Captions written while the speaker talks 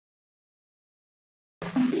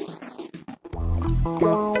I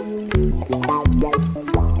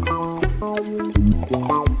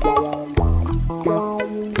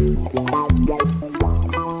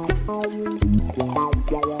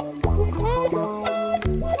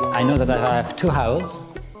know that I have 2 hours,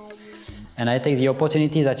 and I take the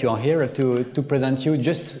opportunity that you are here to present you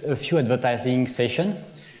just a few advertising sessions,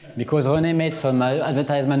 because René made some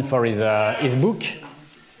advertisement for his book.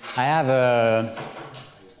 I have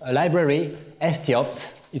a library,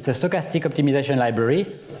 STOpt. It's a stochastic optimization library,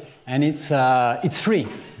 and it's free.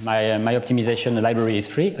 My optimization library is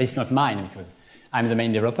free. It's not mine because I'm the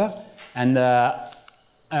main developer. And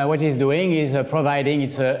what it's doing is providing,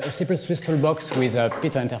 it's a C++ toolbox with a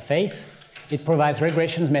Python interface. It provides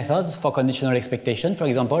regression methods for conditional expectation, for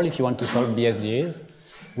example, if you want to solve PDEs,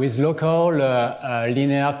 with local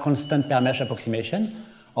linear constant per mesh approximation,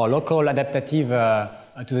 or local adaptative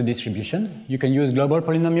to the distribution. You can use global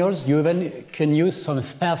polynomials. You even can use some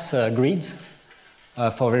sparse grids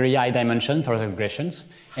for very high dimension for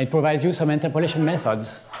regressions. It provides you some interpolation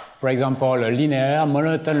methods, for example, linear,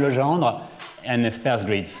 monotone Legendre, and sparse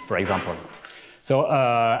grids, for example. So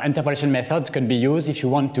interpolation methods can be used if you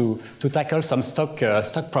want to tackle some stock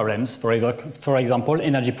problems, for example,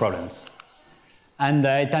 energy problems. And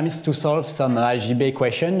it permits to solve some algebra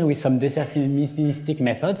equation with some deterministic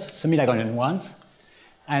methods, semi-Lagrangian ones.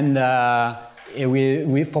 And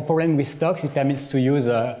for problems with stocks, it permits to use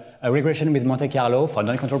a regression with Monte Carlo for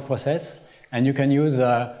non-controlled process. And you can use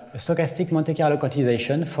a stochastic Monte Carlo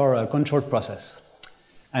quantization for a controlled process.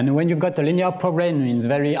 And when you've got a linear problem in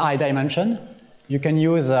very high dimension, you can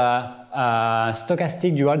use a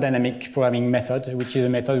stochastic dual dynamic programming method, which is a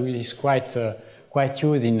method which is quite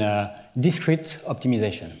used in discrete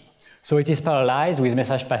optimization. So it is parallelized with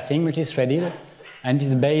message passing, which is threaded, and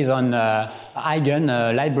it's based on Eigen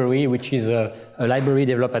library, which is a library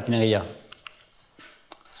developed at INRIA.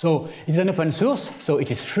 So it's an open source, so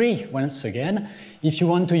it is free once again. If you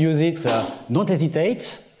want to use it, don't hesitate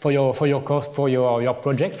for your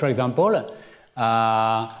project, for example.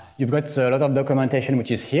 You've got a lot of documentation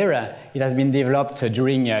which is here. It has been developed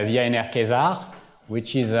during the ANR Quasar,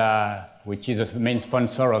 which is the main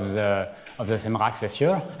sponsor of the CEMRACS this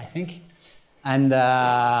year, I think. And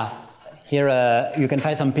here you can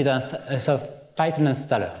find some Python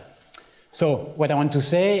installer. So what I want to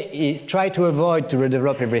say is try to avoid to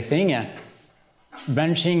redevelop everything.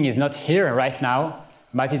 Branching is not here right now,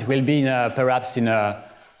 but it will be perhaps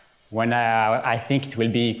when I think it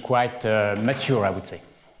will be quite mature, I would say.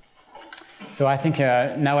 So I think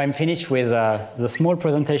now I'm finished with the small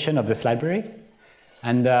presentation of this library.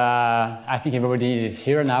 And I think everybody is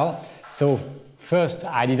here now. So first,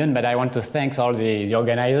 I didn't, but I want to thank all the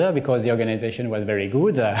organizer, because the organization was very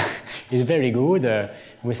good. It's very good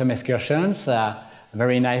with some excursions.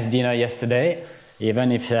 Very nice dinner yesterday,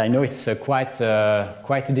 even if I know it's quite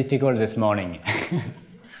difficult this morning.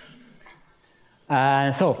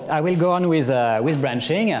 So I will go on with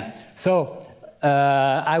branching. So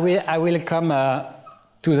I will come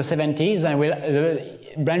to the 70s.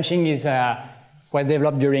 Branching was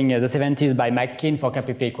developed during the 70s by Mckean for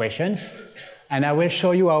KPP equations. And I will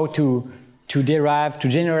show you how to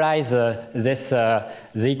generalize the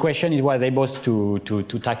equation it was able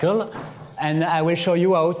to tackle. And I will show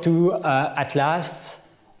you how to, at last,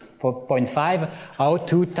 for point 5, how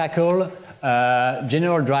to tackle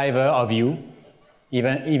general driver of U,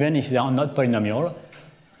 even if they are not polynomial.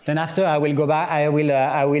 Then after, I will go back. I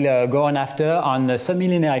will go on after on the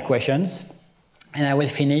semi-linear equations, and I will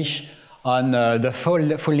finish on the full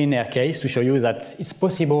linear case to show you that it's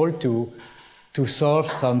possible to solve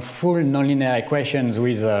some full nonlinear equations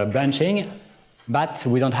with branching, but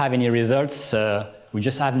we don't have any results. We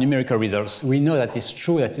just have numerical results. We know that it's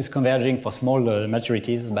true that it's converging for small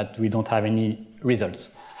maturities, but we don't have any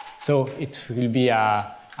results. So it will be an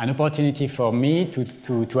opportunity for me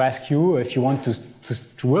to ask you if you want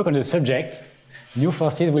to work on the subject. New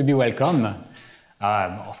forces will be welcome.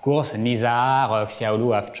 Of course, Nizar or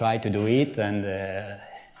Xiaolu have tried to do it, and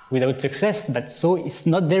without success, but so it's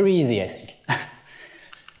not very easy, I think.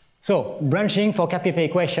 So, branching for KPP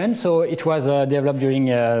equation. So it was developed during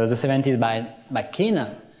the 70s by Mckean.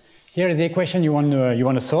 Here is the equation you want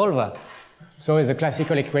to solve. So it's a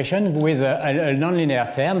classical equation with a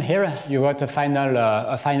nonlinear term. Here you got a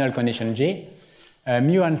final condition G.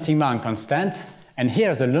 Mu and sigma are constant. And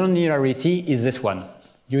here the non-linearity is this one,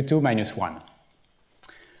 U2 minus 1.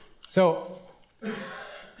 So,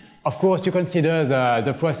 of course, you consider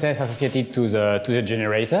the process associated to the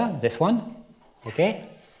generator, this one, okay?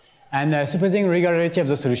 And supposing regularity of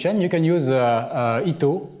the solution, you can use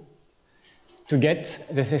Ito to get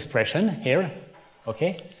this expression here,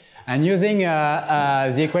 okay? And using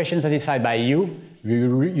the equation satisfied by U,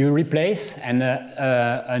 you replace, and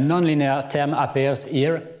a non-linear term appears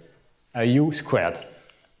here, u squared.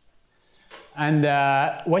 And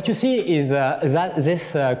what you see is that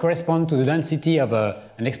this corresponds to the density of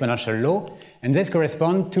an exponential law, and this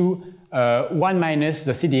corresponds to 1 minus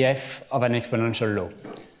the CDF of an exponential law.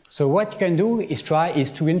 So what you can do is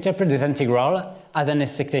to interpret this integral as an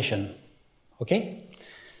expectation. Okay?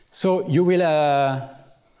 So you will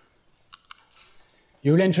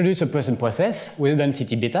introduce a Poisson process with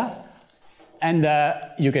density beta, and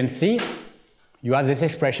you can see you have this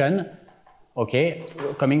expression, okay,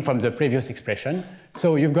 coming from the previous expression.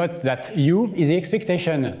 So you've got that u is the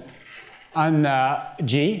expectation on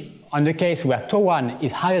G, on the case where τ1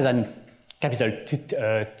 is higher than capital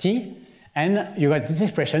T, and you got this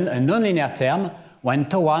expression, a nonlinear term, when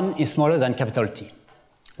τ1 is smaller than capital T.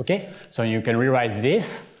 Okay? So you can rewrite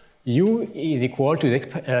this. U is equal to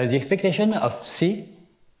the expectation of C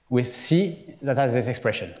with C that has this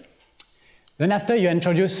expression. Then after you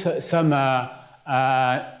introduce some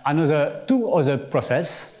two other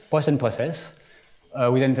process, Poisson process,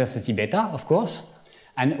 with intensity beta, of course.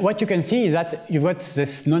 And what you can see is that you've got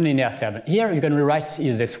this nonlinear term. Here you can rewrite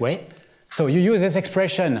it this way. So you use this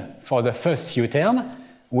expression for the first U term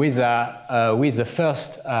with the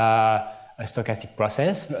first stochastic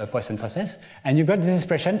process, Poisson process, and you've got this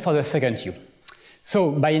expression for the second U.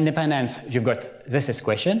 So by independence, you've got this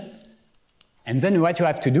equation, and then what you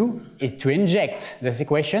have to do is to inject this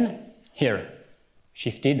equation here,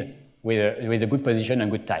 shifted with a good position and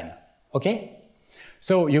good time. Okay?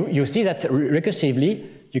 So you see that recursively,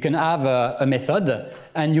 you can have a method,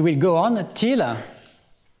 and you will go on till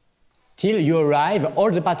you arrive,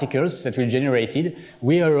 all the particles that will be generated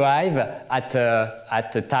will arrive at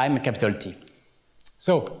the time capital T.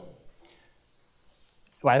 So,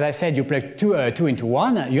 well, as I said, you plug 2 into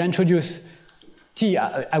 1, you introduce T.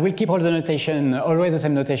 I will keep all the notation, always the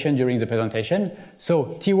same notation during the presentation.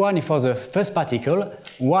 So T1 is for the first particle,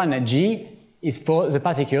 1G is for the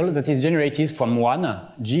particle that is generated from 1,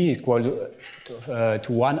 G is equal to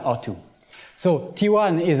 1 or 2. So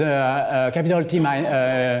T1 is a capital T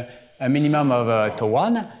a minimum of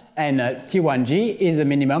τ1, and T1G is the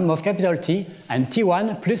minimum of capital T, and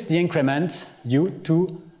T1 plus the increment due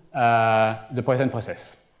to the Poisson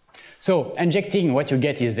process. So injecting what you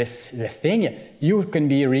get is this thing. U can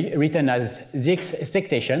be written as the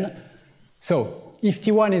expectation. So if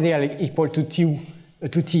T1 is equal to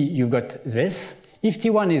T, you've got this. If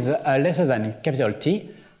T1 is lesser than capital T,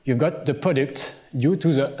 you've got the product due to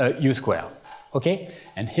the U square. Okay?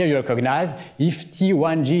 And here you recognize if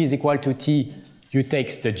T1G is equal to T, you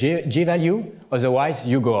take the G value, otherwise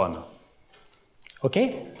you go on.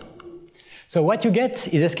 Okay? So what you get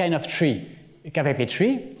is this kind of tree, a KPP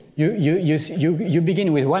tree. You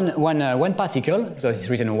begin with one particle, so it's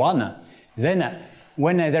written 1. Then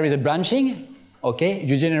when there is a branching, okay,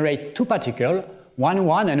 you generate 2 particles, 1,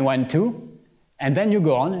 1 and 1, 2. And then you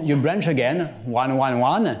go on, you branch again, 1, 1,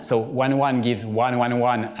 1. So 1, 1 gives 1, 1,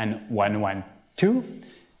 1 and 1, 1, 2.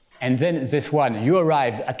 And then this one, you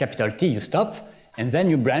arrive at capital T, you stop, and then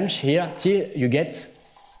you branch here till you get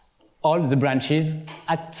all the branches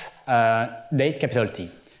at date capital T.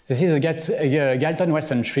 This is a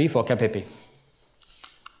Galton-Watson tree for KPP.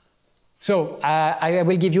 So I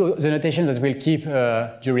will give you the notation that we'll keep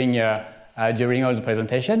during all the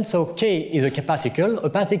presentation. So K is a particle. A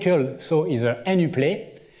particle, so is a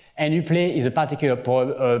NUplay. NUplay is a particle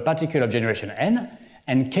of generation n.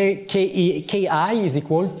 And Ki is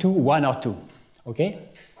equal to 1 or 2. Okay?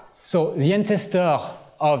 So the ancestor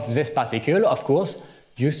of this particle, of course,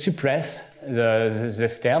 you suppress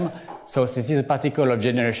this term. So this is a particle of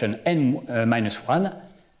generation n minus 1,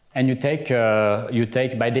 and you take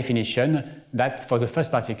by definition that for the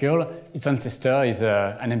first particle, its ancestor is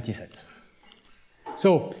an empty set.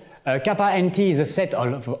 So kappa nt is a set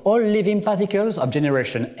of all living particles of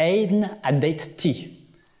generation n at date t.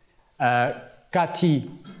 Kt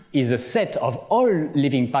is a set of all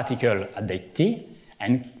living particles at date t,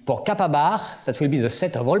 and for kappa bar, that will be the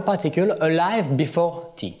set of all particles alive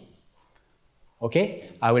before t. Okay,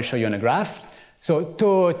 I will show you on a graph. So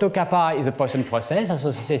tau kappa is a Poisson process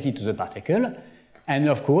associated to the particle, and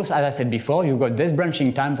of course, as I said before, you've got this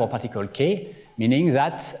branching time for particle k, meaning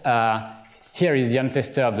that here is the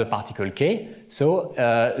ancestor of the particle k. So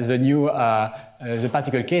the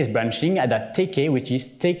particle k is branching at that tk, which is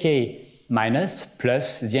tk minus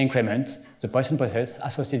plus the increment, the Poisson process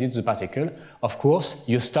associated to the particle. Of course,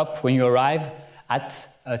 you stop when you arrive at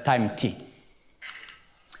time t.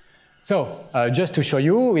 So, just to show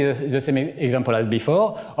you with the same example as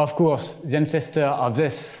before, of course, the ancestor of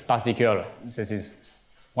this particle, this is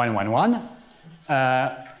 1, 1, 1.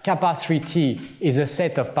 kappa 3t is a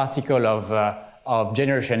set of particles of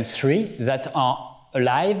generation 3 that are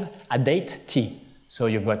alive at date t. So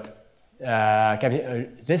you've got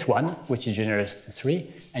this one, which is generation 3,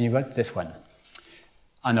 and you've got this one.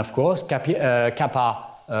 And of course, kappa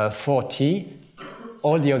 4t,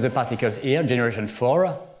 all the other particles here, generation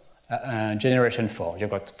 4, you've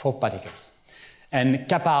got 4 particles. And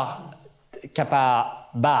kappa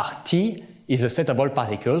bar t is a set of all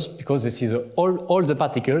particles, because this is all the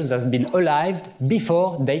particles that have been alive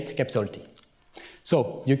before date capital T.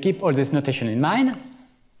 So you keep all this notation in mind.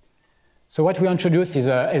 So what we introduce is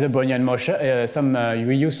a Brownian motion.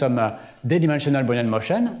 We use some d-dimensional Brownian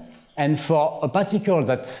motion. And for a particle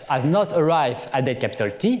that has not arrived at date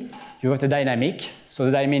capital T, you have the dynamic. So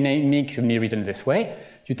the dynamic can be written this way.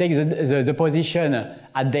 You take the position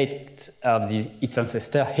at date of its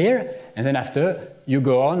ancestor here, and then after you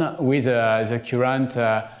go on with the current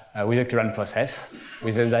process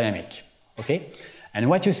with the dynamic. Okay? And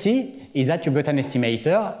what you see is that you got an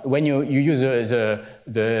estimator. When you use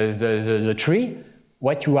the tree,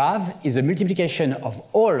 what you have is a multiplication of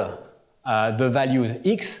all the values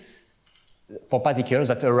x for particles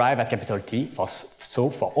that arrive at capital T, so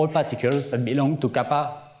for all particles that belong to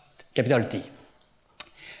kappa capital T.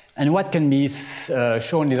 And what can be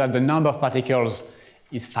shown is that the number of particles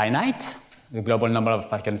is finite, the global number of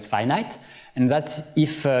particles is finite, and that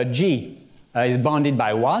if G is bounded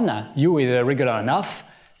by 1, U is regular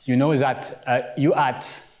enough, you know that U hat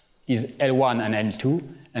is L1 and L2,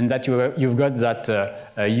 and that you've got that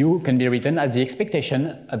U can be written as the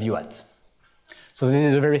expectation of U hat. So this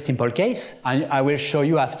is a very simple case, and I will show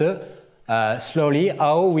you after slowly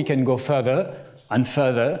how we can go further and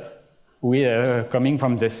further coming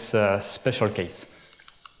from this special case.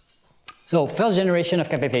 So first generation of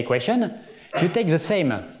KPP equation, you take the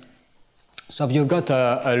same. So if you've got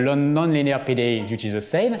a non-linear PDE which is the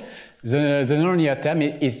same, the non-linear term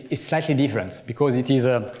is slightly different because it is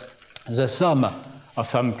the sum of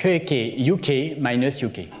some kk uk minus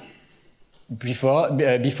uk.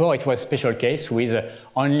 Before it was a special case with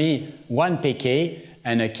only one pk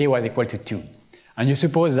and k was equal to 2. And you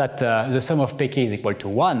suppose that the sum of pk is equal to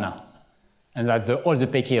 1 and that all the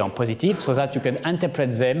pk are positive so that you can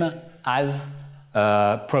interpret them as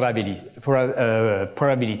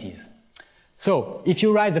probabilities. So if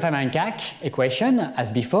you write the Feynman-Cach equation as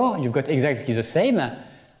before, you've got exactly the same.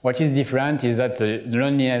 What is different is that the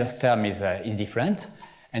non-linear term is different.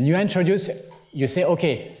 And you say,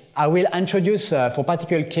 okay, I will introduce for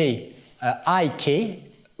particle k ik,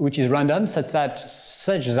 which is random, such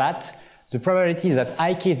that the probability that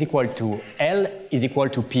ik is equal to L is equal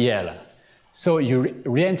to PL. So you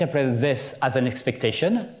reinterpret this as an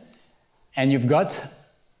expectation, and you've got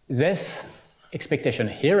this expectation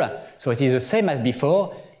here. So it is the same as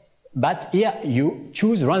before, but here you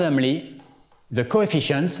choose randomly the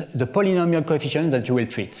coefficients, the polynomial coefficients that you will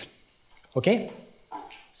treat. Okay?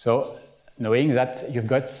 So knowing that you've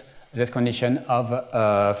got this condition of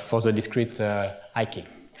for the discrete ik.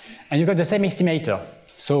 And you've got the same estimator.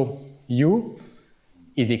 So U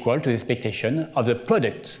is equal to the expectation of the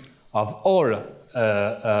product of all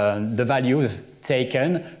the values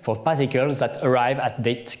taken for particles that arrive at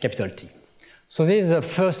date capital T. So this is the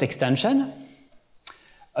first extension.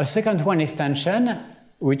 A second one extension,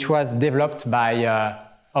 which was developed by,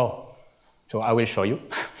 so I will show you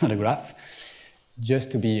on the graph,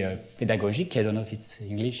 just to be pedagogic. I don't know if it's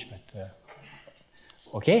English, but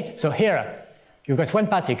okay. So here, you've got one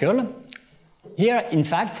particle. Here, in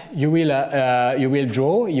fact, you will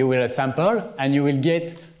draw, you will sample, and you will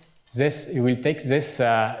get this. You will take this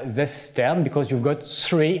this term because you've got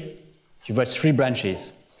three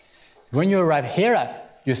branches. When you arrive here,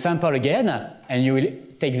 you sample again, and you will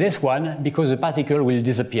take this one because the particle will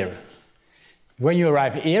disappear. When you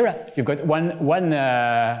arrive here, you've got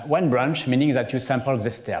one branch, meaning that you sample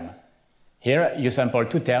this term. Here, you sample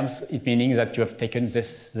two terms, it meaning that you have taken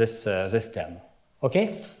this term.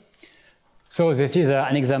 Okay? So this is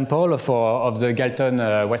an example of the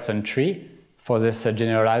Galton-Watson tree for this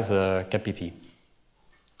generalized KPP.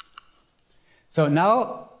 So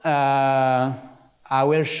now I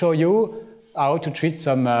will show you how to treat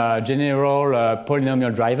some general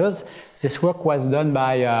polynomial drivers. This work was done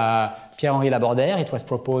by Pierre-Henri Labordère. It was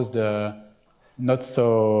proposed not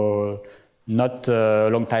a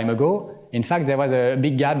long time ago. In fact, there was a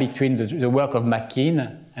big gap between the work of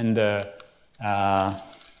Mckean and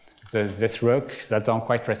this work that are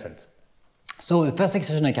quite recent. So the first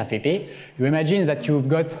extension of KPP, you imagine that you've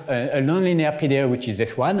got a nonlinear PDE, which is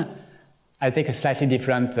this one. I'll take a slightly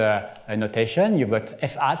different notation. You've got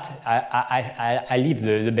f hat. I leave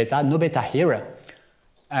the beta, no beta here,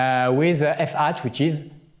 with f hat, which is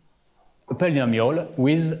a polynomial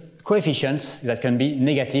with coefficients that can be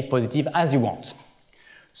negative, positive, as you want.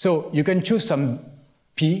 So you can choose some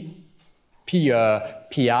pi,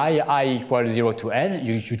 I equals 0 to n.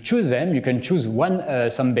 You choose them. You can choose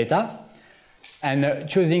some beta. And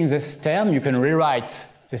choosing this term, you can rewrite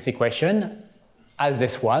this equation as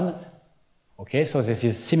this one. Okay, so this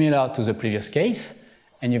is similar to the previous case.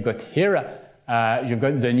 And you've got here, you've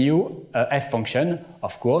got the new f function.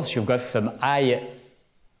 Of course, you've got some ai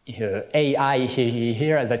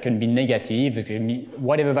here that can be negative, it can be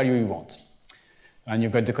whatever value you want. And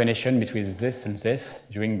you've got the connection between this and this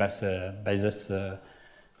during by this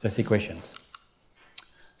equations.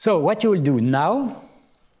 So what you will do now,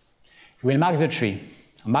 you will mark the tree.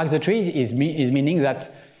 Mark the tree is meaning that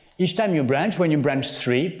each time you branch, when you branch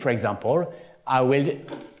 3, for example, I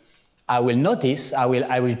will notice, I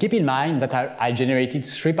will keep in mind that I generated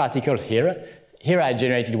 3 particles here. Here I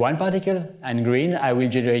generated 1 particle, and green I will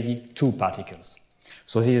generate 2 particles.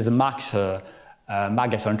 So this is a marked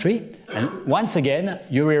tree. And once again,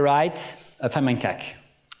 you rewrite a Mckean.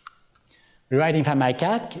 Rewriting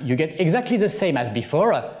Mckean, you get exactly the same as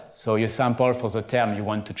before. So you sample for the term you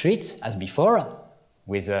want to treat as before,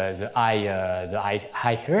 with the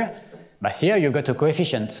I here. But here you got a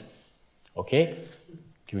coefficient, okay,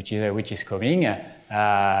 which is coming,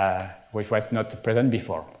 which was not present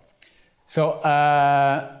before. So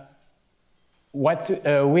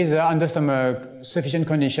under some sufficient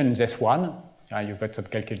condition, this one, you've got some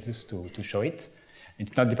calculus to show it.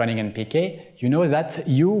 It's not depending on pk. You know that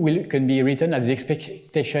u can be written as the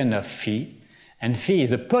expectation of phi, and phi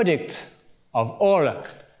is a product of all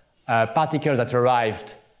particles that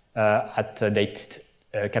arrived at date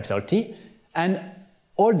capital T, and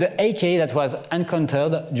all the ak that was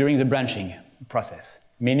encountered during the branching process.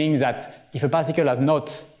 Meaning that if a particle has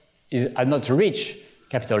not reached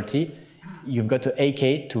capital T, you've got an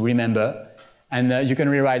ak to remember, and you can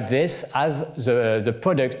rewrite this as the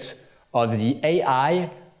product of the ai,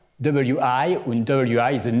 wi, and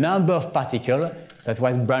wi is the number of particles that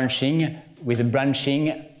was branching with a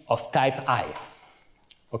branching of type I.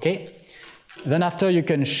 Okay? Then after you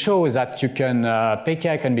can show that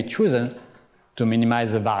pk can be chosen to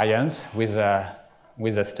minimize the variance with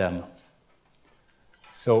this term.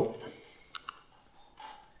 So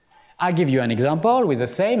I'll give you an example with the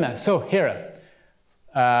same. So here,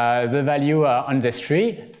 the value on this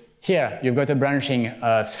tree, here you've got a branching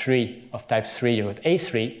of type 3, you've got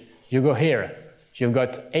A3, you go here, you've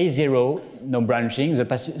got A0, no branching, the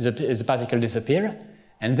particle disappear,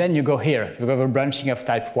 and then you go here, you have a branching of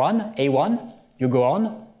type 1, A1, you go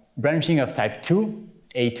on, branching of type 2,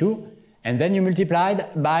 A2, and then you multiplied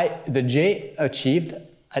by the J achieved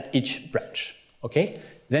at each branch, okay?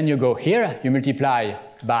 Then you go here, you multiply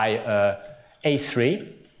by A3,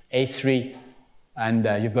 and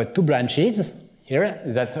you've got 2 branches here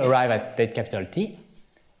that arrive at date capital T,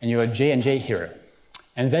 and you have J and J here.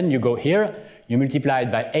 And then you go here, you multiply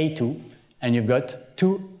it by A2, and you've got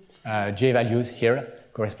 2 J values here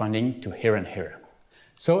corresponding to here and here.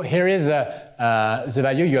 So here is the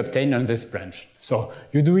value you obtain on this branch. So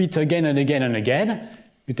you do it again and again and again,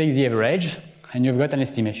 you take the average, and you've got an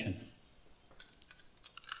estimation.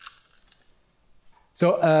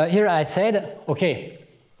 So here I said, okay,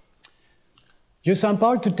 you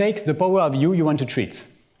sample to take the power of u you want to treat.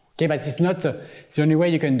 Okay, but it's not the only way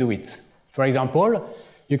you can do it. For example,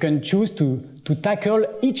 you can choose to tackle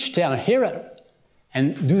each term here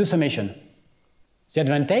and do the summation. The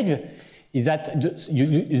advantage is that the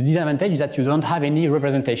disadvantage is that you don't have any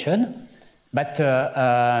representation, but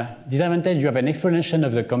disadvantage you have an exponential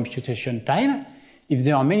of the computation time if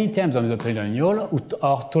there are many terms of the polynomial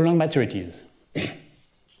or too long maturities.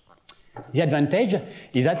 The advantage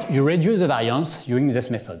is that you reduce the variance using these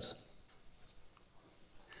methods.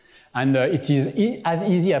 And it is as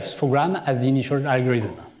easy as program as the initial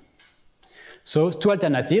algorithm. So 2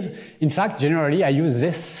 alternatives. In fact, generally I use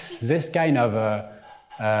this kind of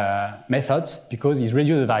methods because it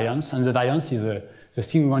reduces the variance, and the variance is the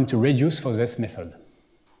thing we want to reduce for this method.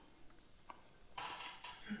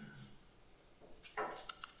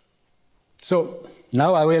 So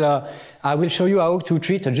now I will show you how to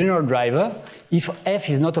treat a general driver if f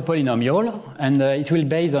is not a polynomial, and it will be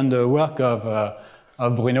based on the work of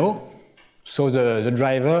Bruno. So the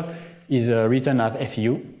driver is written as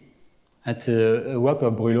fu. That's a work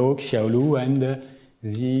of Bruno, Xiaolu, and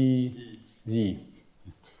Z.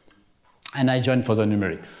 And I joined for the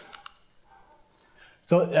numerics.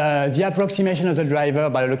 So the approximation of the driver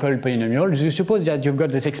by a local polynomial, you suppose that you've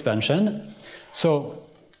got this expansion. So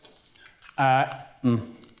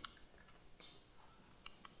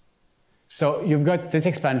So you've got this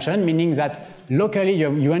expansion, meaning that locally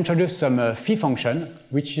you introduce some phi function,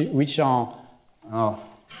 which are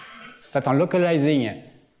localizing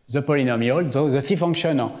the polynomial. So the phi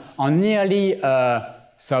function are nearly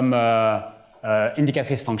some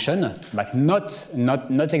indicatrice function, but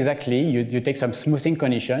not exactly. You take some smoothing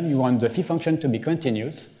condition. You want the phi function to be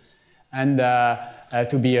continuous and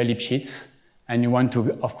to be a Lipschitz, and you want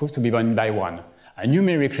to, of course, to be bounded by 1. And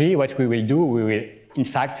numerically, what we will do, we'll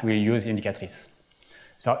use indicatrice.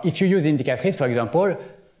 So if you use indicatrice, for example,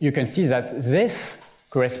 you can see that this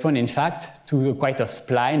corresponds, in fact, to quite a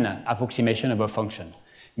spline approximation of a function,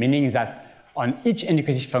 meaning that on each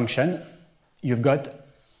indicative function, you've got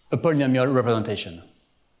a polynomial representation.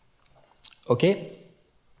 Okay?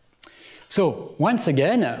 So once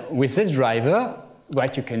again, with this driver,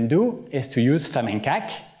 what you can do is to use Mckean.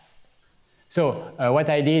 So what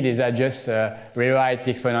I did is I just rewrite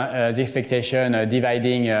the expectation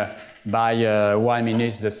dividing by 1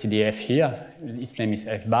 minus the CDF here. Its name is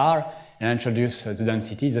f bar, and introduce the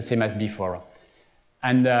density the same as before.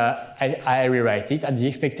 And I rewrite it at the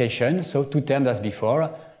expectation, so 2 terms as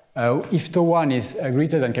before. If τ1 is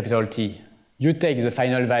greater than capital T, you take the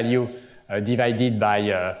final value divided by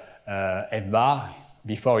f bar.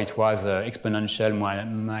 Before it was exponential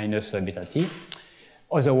minus beta t.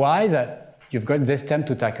 Otherwise, you've got this term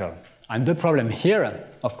to tackle. And the problem here,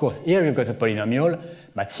 of course, here you've got a polynomial,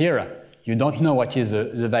 but here you don't know what is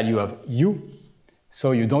the value of u,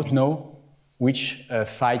 so you don't know which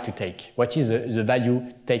phi to take. What is the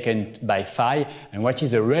value taken by phi, and what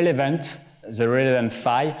is the relevant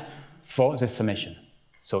phi for the summation.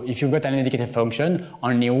 So if you've got an indicative function,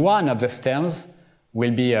 only one of the terms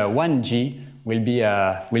will be 1g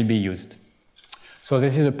will be used. So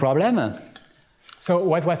this is a problem. So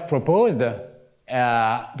what was proposed,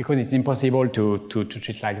 because it's impossible to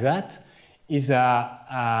treat like that, is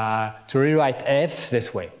to rewrite f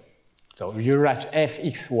this way. So you write f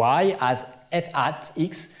x y as f at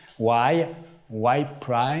x y y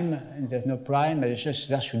prime, and there's no prime, but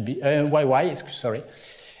there should be y y, sorry.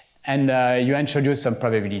 And you introduce some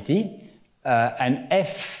probability, and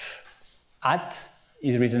f at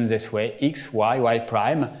is written this way, x, y, y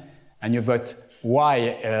prime, and you've got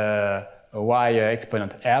y, y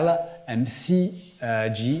exponent L, and c,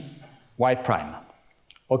 g, y prime.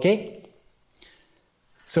 Okay?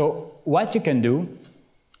 So what you can do,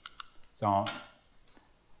 so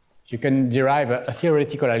you can derive a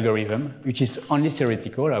theoretical algorithm, which is only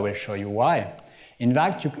theoretical. I will show you why. In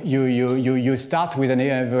fact, you start with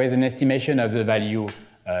an estimation of the value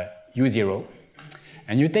u0.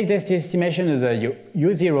 And you take this estimation of the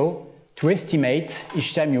u0 to estimate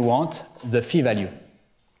each time you want the phi value.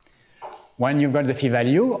 When you've got the phi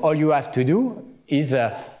value, all you have to do is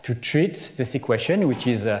to treat this equation, which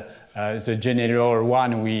is the general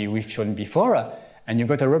one we've shown before, and you've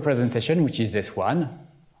got a representation, which is this one.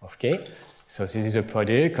 Okay, so this is a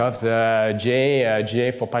product of the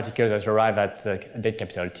j for particles that arrive at date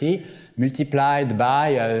capital T, multiplied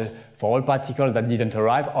by, for all particles that didn't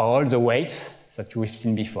arrive, all the weights that we've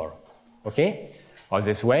seen before. Okay? All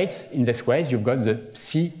these weights, in this way, you've got the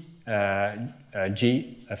C,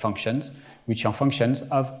 G functions, which are functions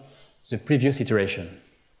of the previous iteration.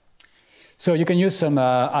 So you can use some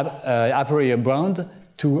a priori bound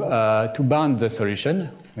to bound the solution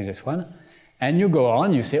with this one. And you go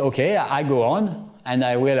on, you say, okay, I go on, and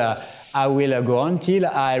I will go on till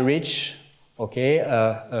I reach, okay,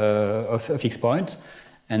 a fixed point,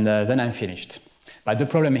 and then I'm finished. But the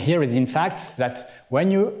problem here is, in fact, that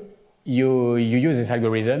when you use this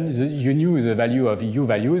algorithm, you knew the value of u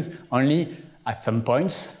values only at some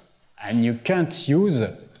points, and you can't use,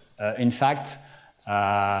 in fact,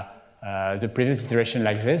 the previous iteration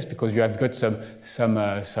like this, because you have got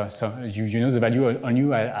you know the value on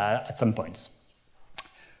u at some points.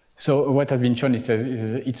 So what has been shown is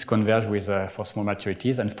it's converged with for small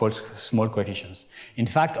maturities and for small coefficients. In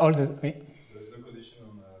fact, all the there's no condition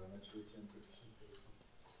on maturity and coefficient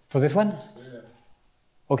for this one. Yeah.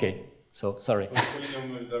 Okay. So sorry.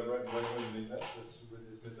 Polynomial driver data, that's with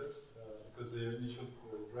this method, because the initial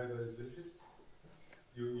driver is Lipschitz,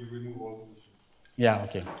 you remove all conditions. Yeah.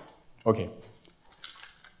 Okay. Okay.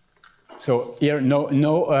 So here,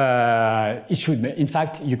 it should. In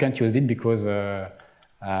fact, you can't use it because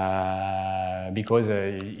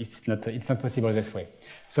it's not possible this way.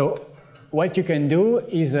 So what you can do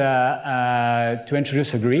is to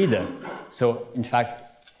introduce a grid. So in fact,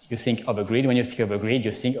 you think of a grid. When you think of a grid,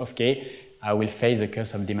 you think, okay, I will face the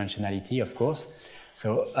curse of dimensionality, of course.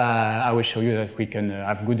 So I will show you that we can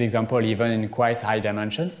have good example even in quite high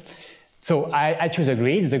dimension. So I choose a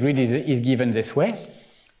grid. The grid is given this way,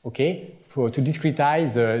 okay, to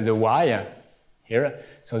discretize the y here.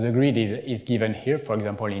 So the grid is given here, for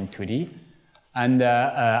example, in 2D, and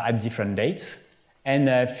at different dates. And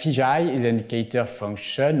phi is an indicator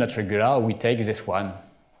function, not regular. We take this one,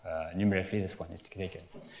 numerically this one is taken.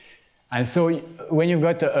 And so when you've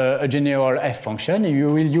got a general f function,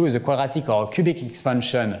 you will use a quadratic or cubic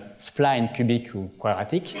expansion, spline cubic or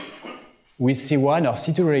quadratic, with C1 or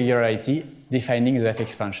C2 regularity defining the f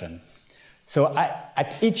expansion. So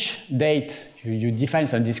at each date, you define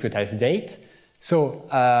some discretized date. So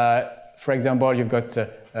for example, you've got,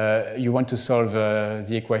 you want to solve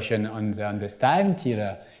the equation on this time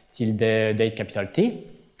till the date capital T.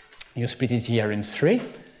 You split it here in 3.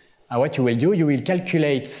 What you will do, you will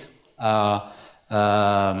calculate the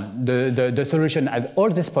solution at all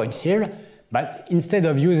this point here, but instead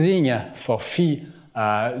of using for phi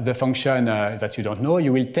the function that you don't know,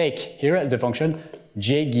 you will take here the function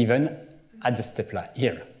j given at the step line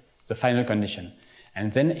here, the final condition.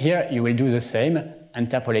 And then here you will do the same,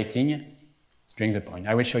 interpolating during the point.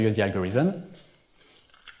 I will show you the algorithm.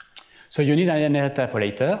 So you need an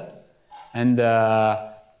interpolator, and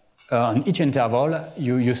on each interval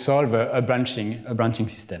you solve a branching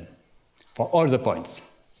system for all the points.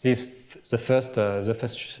 This is the first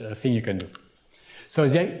thing you can do. So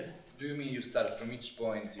do you mean you start from each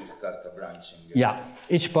point, you start a branching? Yeah,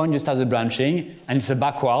 each point you start the branching, and it's a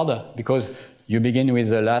backward because you begin with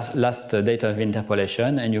the last date of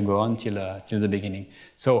interpolation and you go on till the beginning.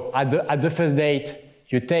 So at the first date,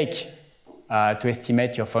 you take to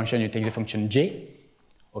estimate your function, you take the function j,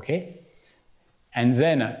 okay, and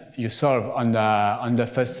then you solve on the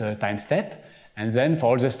first time step. And then for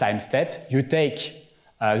all those time steps, you take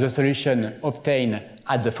the solution obtained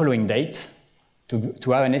at the following date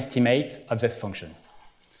to have an estimate of this function.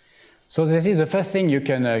 So this is the first thing you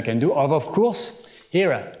can do. Of course,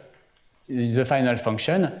 here the final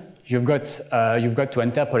function, you've got to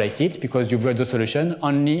interpolate it because you've got the solution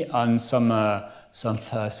only on some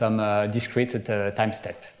discrete time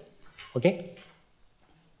step. Okay.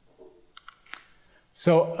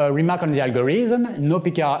 So a remark on the algorithm, no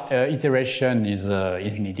Picard iteration is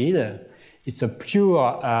needed. It's a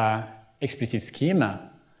pure explicit scheme,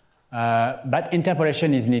 but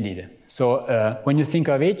interpolation is needed. So when you think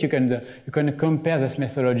of it, you can compare this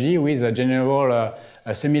methodology with a general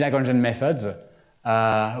semi-Lagrangian methods, that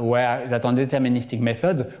are deterministic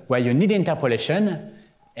methods, where you need interpolation,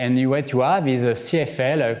 and what you have is a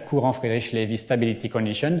CFL, Courant-Friedrich-Levy stability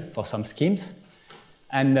condition for some schemes,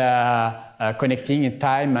 and connecting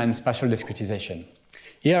time and spatial discretization.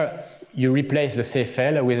 Here, you replace the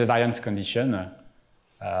CFL with a variance condition.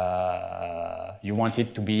 You want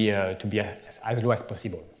it to be as low as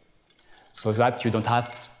possible, so that you don't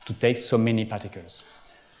have to take so many particles.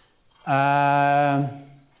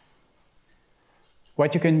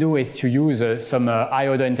 What you can do is to use some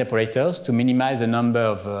high-order interpolators to minimize the number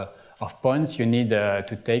of points you need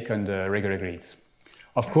to take on the regular grids.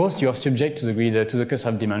 Of course, you are subject to the grid, to the curse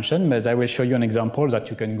of dimension, but I will show you an example that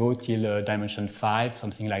you can go till dimension 5,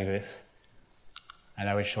 something like this. And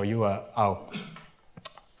I will show you how.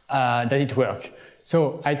 Does it work?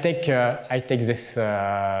 So I take this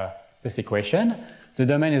equation. The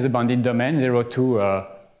domain is a bounded domain, 0, 2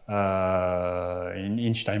 in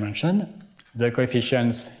each dimension. The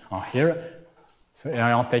coefficients are here. So they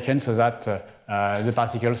are taken so that the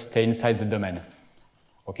particles stay inside the domain.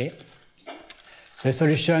 Okay? So the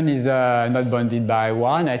solution is not bounded by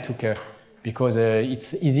 1. I took because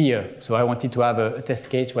it's easier. So I wanted to have a test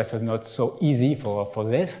case which was not so easy for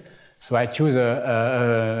this. So I choose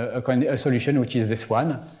a solution which is this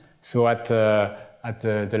one. So at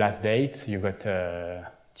the last date, you got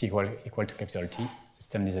t equal to capital T.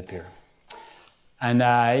 System disappear. And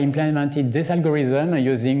I implemented this algorithm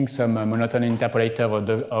using some monotone interpolator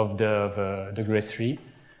of the degree 3.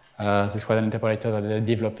 This was an interpolator that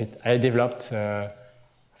I developed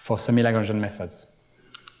for semi-Lagrangian methods.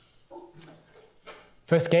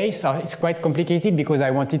 First case, it's quite complicated because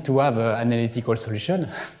I wanted to have an analytical solution.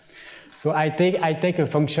 So I take a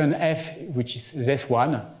function f, which is this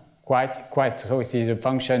one, so it is a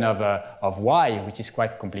function of y, which is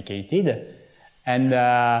quite complicated, and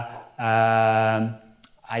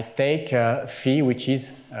I take phi, which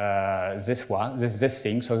is this one, this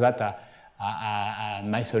thing, so that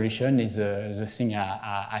my solution is the thing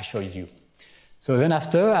I showed you. So then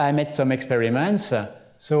after, I made some experiments.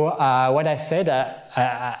 So what I said,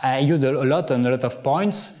 I used a lot of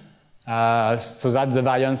points so that the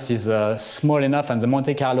variance is small enough and the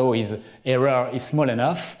Monte Carlo error is small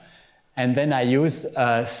enough. And then I used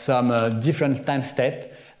some different time step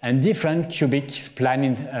and different cubic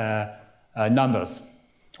spline numbers.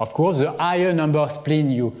 Of course, the higher number of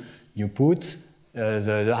spline you put,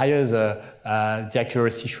 the higher the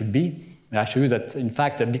accuracy should be. And I show you that, in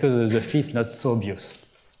fact, because of the phi, it's not so obvious.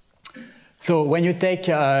 So when you take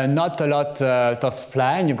not a lot of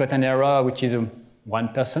spline, you've got an error which is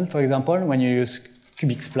 1%, for example, when you use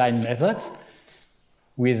cubic spline methods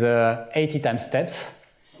with 80 time steps.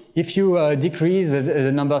 If you decrease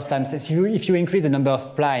the number of time steps, if you increase the number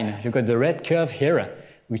of spline, you've got the red curve here,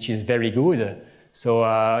 which is very good. So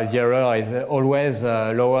the error is always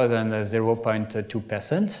lower than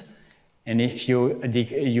 0.2%. And if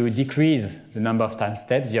you decrease the number of time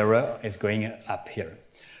steps, the error is going up here.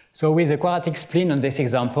 So with the quadratic spline on this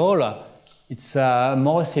example, it's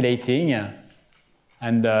more oscillating.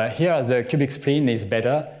 And here the cubic spline is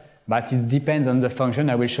better, but it depends on the function.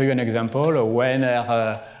 I will show you an example when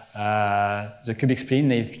the cubic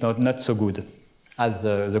spline is not so good as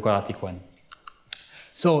the quadratic one.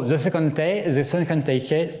 So the second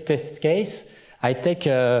test case, I take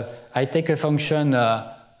a function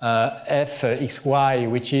f(xy),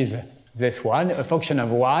 which is this one, a function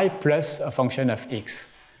of y plus a function of x.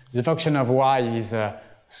 The function of y is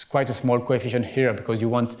quite a small coefficient here because you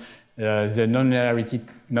want the non-linearity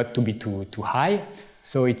not to be too high.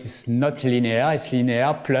 So it is not linear, it's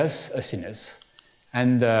linear plus a sinus.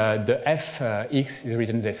 And the fx is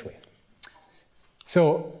written this way.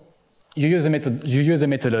 So you use the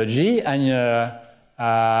methodology, and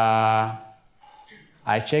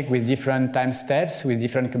I check with different time steps, with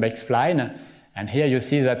different cubic spline. And here you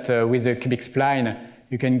see that with the cubic spline,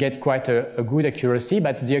 you can get quite a good accuracy,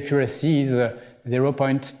 but the accuracy is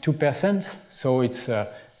 0.2%, so it's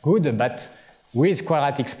good. But with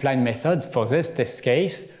quadratic spline method, for this test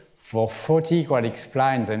case, for 40 quadratic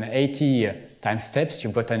splines and 80 time steps,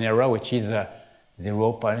 you've got an error which is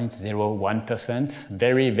 0.01%,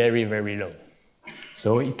 very, very, very low.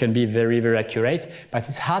 So it can be very, very accurate, but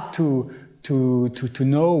it's hard to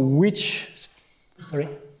know which. Sorry.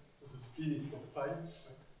 The speed is for phi.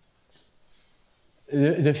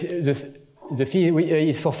 The phi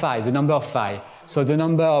is for phi, the number of phi. So the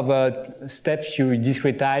number of steps you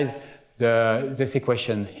discretize this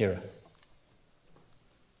equation here.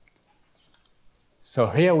 So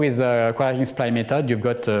here with the quadratic spline method, you've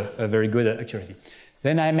got a very good accuracy.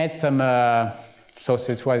 Then I made some, so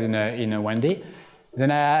it was in one day.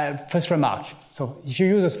 Then first remark, so if you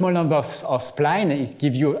use a small number of spline, it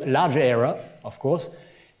gives you a larger error, of course.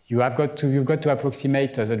 You've got to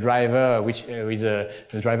approximate the driver, which the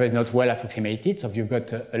driver is not well approximated, so you've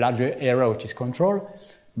got a larger error, which is control.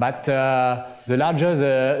 But the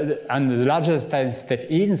larger time step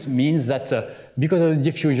ins means that because of the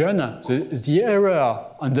diffusion, the error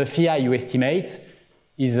on the phi you estimate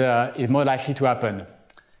is more likely to happen.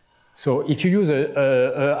 So if you use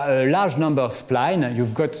a large number of spline,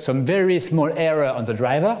 you've got some very small error on the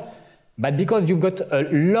driver, but because you've got a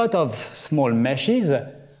lot of small meshes,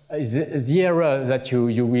 the error that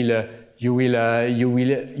you will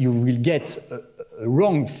get a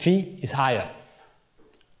wrong phi is higher.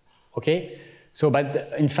 Okay, so but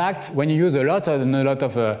in fact, when you use a lot of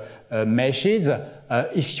meshes,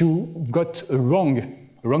 if you got a wrong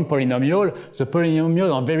polynomial, the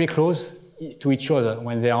polynomials are very close to each other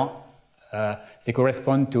when they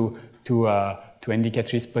correspond to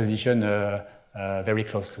indicatrix position very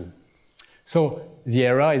close to. So the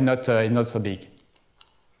error is not so big.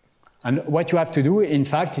 And what you have to do, in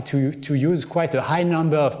fact, is to use quite a high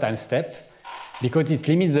number of time steps, because it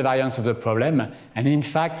limits the variance of the problem. And in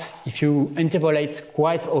fact, if you interpolate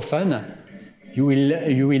quite often, you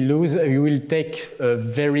will take a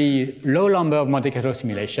very low number of Monte Carlo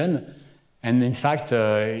simulation, and in fact,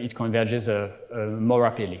 it converges more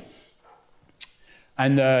rapidly.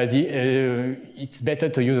 And it's better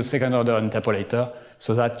to use a second order interpolator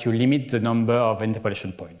so that you limit the number of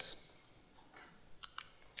interpolation points.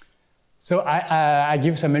 So I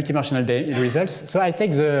give some multidimensional results. So I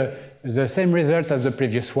take the same results as the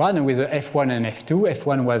previous one with the F1 and F2.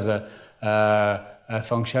 F1 was a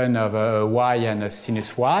function of y and a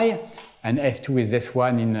sinus y, and F2 is this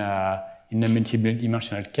one in a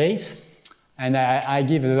multidimensional case. And I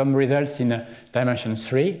give some results in dimension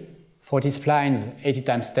 3, 40 splines, 80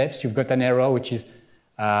 time steps. You've got an error which can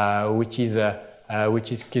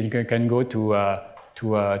go to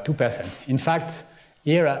 2%. In fact,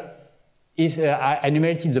 here I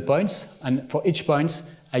enumerated the points, and for each point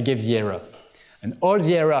I gave the error, and all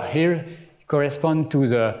the error here correspond to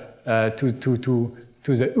the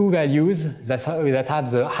U values that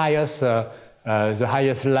have the highest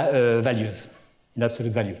values in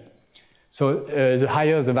absolute value. So the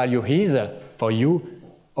higher the value is for U,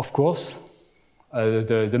 of course,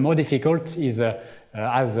 the more difficult is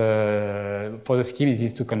for the scheme it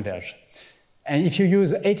is to converge. And if you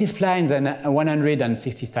use 80 splines and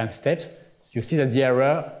 160 time steps, you see that the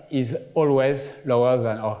error is always lower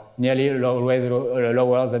than, or nearly always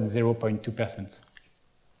lower than 0.2%.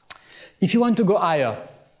 If you want to go higher,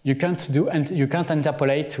 you can't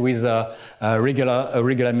interpolate with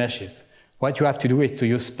regular meshes. What you have to do is to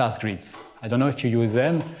use sparse grids. I don't know if you use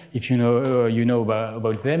them, if you know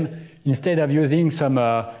about them. Instead of using some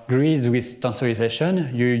grids with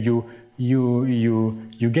tensorization,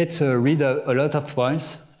 you get rid of a lot of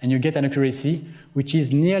points, and you get an accuracy which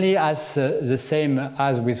is nearly as the same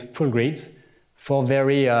as with full grids for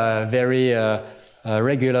very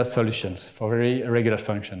regular solutions, for very regular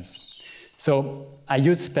functions. So I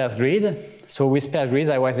used sparse grid. So with sparse grids,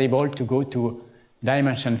 I was able to go to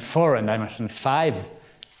dimension 4 and dimension 5.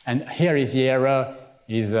 And here is the error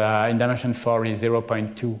is in dimension 4 is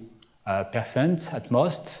 0.2% at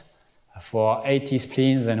most for 80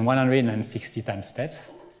 spleens and 160 time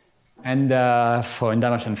steps. And for in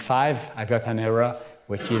dimension 5, I got an error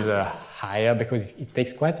which is higher because it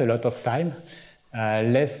takes quite a lot of time,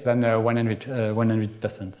 less than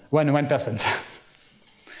 100%. 1%.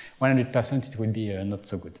 100% it would be not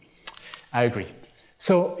so good. I agree.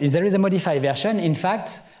 So if there is a modified version, in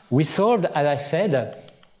fact, we solved, as I said,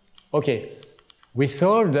 okay, we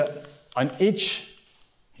solved on each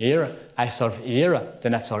here, I solve here,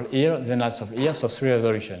 then I solve here, then I solve here, so 3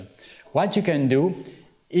 resolutions. What you can do,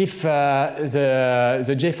 if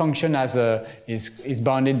the J function is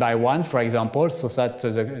bounded by 1, for example, so that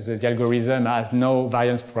the algorithm has no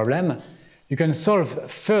variance problem, you can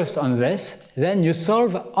solve first on this, then you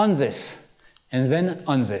solve on this, and then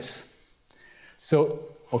on this. So,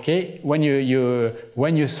 okay, when you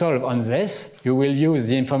solve on this, you will use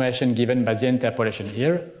the information given by the interpolation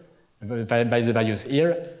here, by the values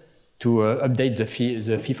here, to update the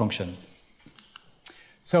phi function.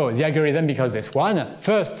 So the algorithm becomes this one.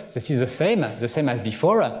 First, this is the same as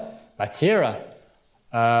before, but here,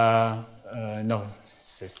 no,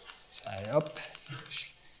 this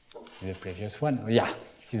is the previous one. Oh, yeah,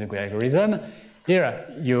 this is a good algorithm. Here,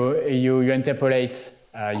 you interpolate,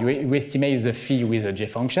 you estimate the phi with the J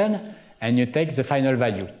function, and you take the final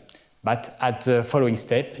value. But at the following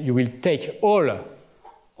step, you will take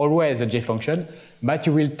always the J function, but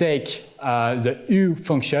you will take the U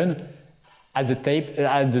function at the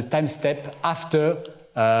time step after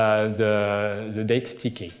the date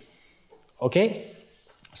tk. Okay?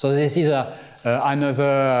 So this is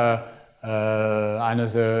another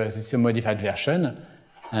this is a modified version.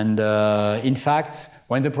 And in fact,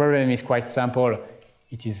 when the problem is quite simple,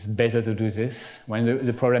 it is better to do this. When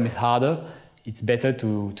the problem is harder, it's better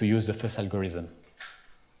to use the first algorithm.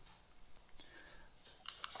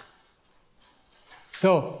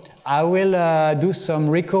 So I will do some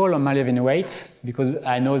recall on Malevin weights because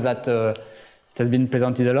I know that it has been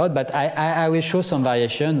presented a lot, but I will show some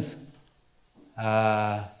variations.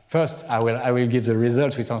 First, I will give the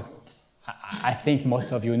results, which I think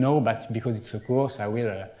most of you know, but because it's a course, I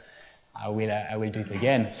will do it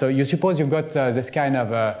again. So you suppose you've got this kind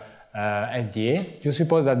of SDA. You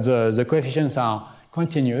suppose that the coefficients are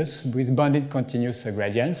continuous with bounded continuous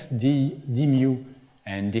gradients, d mu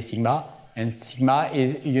and d sigma. And sigma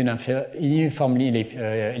is uniformly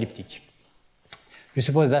elliptic. You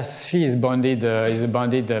suppose that phi is a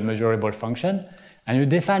bounded measurable function, and you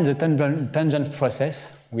define the tangent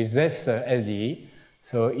process with this SDE.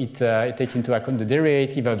 So it takes into account the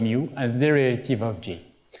derivative of mu and the derivative of j.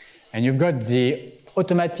 And you've got the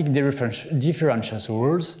automatic differential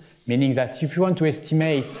rules, meaning that if you want to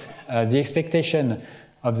estimate the expectation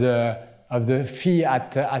of the phi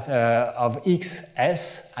of x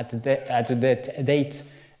s at the date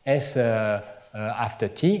s after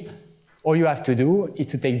t, all you have to do is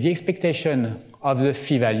to take the expectation of the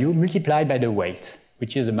phi value multiplied by the weight,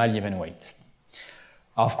 which is the Malevin weight.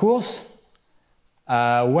 Of course,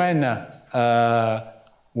 when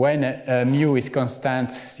mu is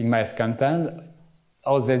constant, sigma is constant,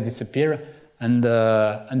 all this disappear, and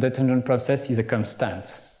the tangent process is a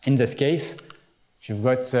constant. In this case, you've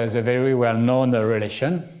got the very well-known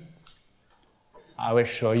relation. I will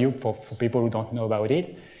show you for people who don't know about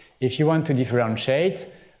it. If you want to differentiate,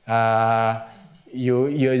 the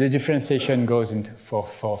differentiation goes into for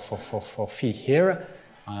phi here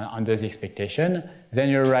under the expectation. Then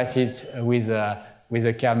you write it with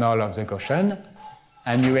the kernel of the Gaussian,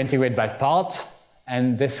 and you integrate by part.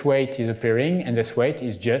 And this weight is appearing, and this weight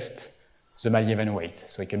is just the Malevin weight,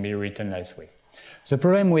 so it can be written this way. The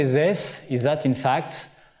problem with this is that, in fact,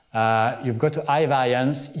 you've got a high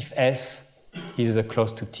variance if S is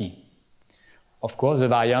close to T. Of course, the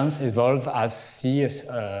variance evolves as C is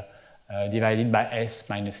divided by S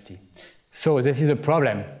minus T. So this is a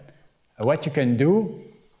problem what you can do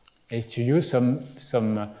is to use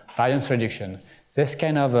some variance reduction. This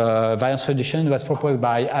kind of variance reduction was proposed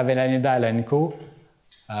by Avellaneda and Co.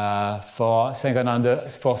 For second order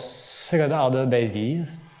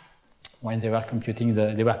PDEs when they were computing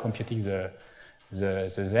the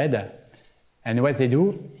Z. And what they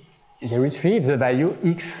do is they retrieve the value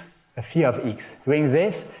x, a phi of x. Doing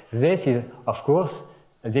this is, of course,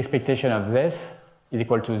 the expectation of this is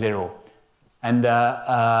equal to 0. And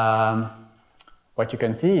what you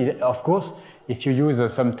can see is, of course, if you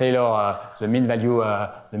use some Taylor, the mean value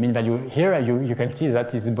here, you can see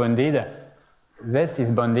that it's bounded. This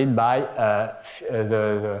is bounded by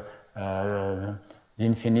the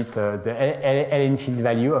infinite, the L infinite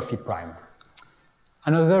value of phi prime.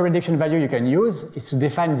 Another reduction value you can use is to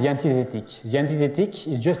define the antithetic. The antithetic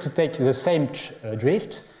is just to take the same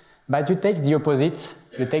drift, but you take the opposite.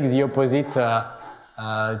 You take the opposite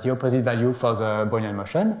value for the Brownian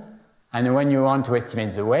motion. And when you want to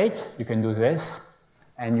estimate the weight, you can do this,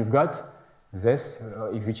 and you've got this,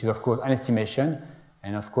 which is of course an estimation,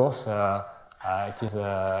 and of course it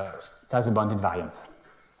has a bounded variance.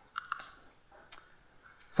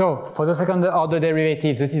 So for the second order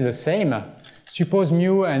derivative, this is the same. Suppose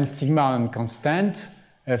mu and sigma are constant,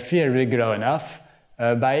 phi is regular enough.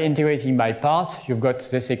 By integrating by parts, you've got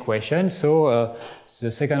this equation. So the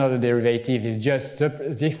second order derivative is just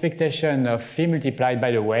the expectation of phi multiplied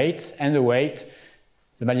by the weight, and the weight,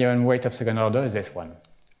 the Mallowan weight of second order is this one.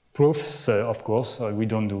 Proofs, of course, we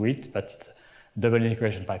don't do it, but it's double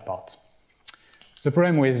integration by parts. The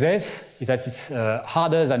problem with this is that it's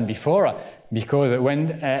harder than before, because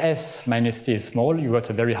when s minus t is small, you got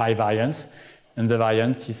a very high variance, and the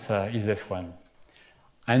variance is this one.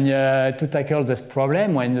 And to tackle this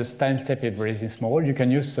problem, when the time step is very small, you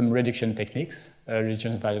can use some reduction techniques,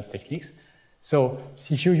 reduction variance techniques. So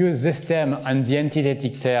if you use this term and the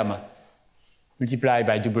antithetic term multiplied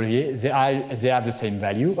by W, they have the same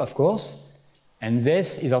value, of course, and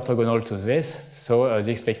this is orthogonal to this, so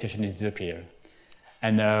the expectation is disappeared.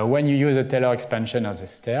 And when you use the Taylor expansion of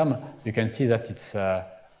this term, you can see that it's,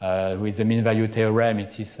 with the mean value theorem,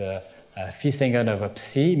 it is phi second over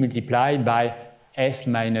psi multiplied by s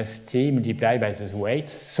minus t multiplied by the weight.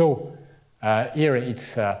 So here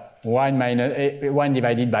it's 1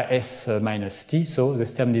 divided by s minus t, so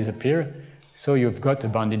this term disappears. So you've got a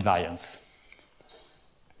bounded variance.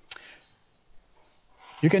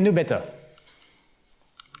 You can do better.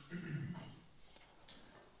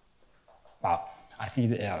 Wow, I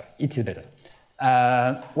think it is better.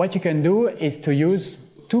 What you can do is to use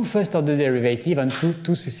two first order derivatives and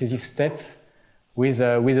two successive steps with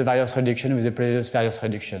a variance reduction, with the previous variance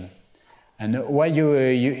reduction. And what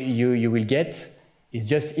you will get is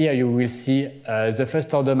just here you will see the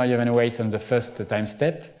first order Mallowan weights on the first time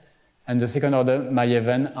step, and the second order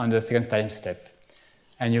Mallowan on the second time step.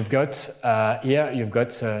 And you've got here you've got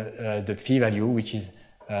the phi value, which is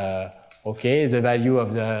okay, the value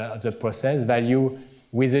of the process value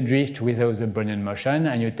with the drift without the Brownian motion,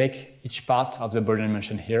 and you take each part of the Brownian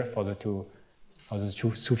motion here for the two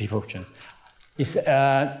phi functions. It's,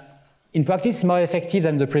 in practice, it's more effective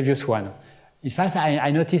than the previous one. In fact,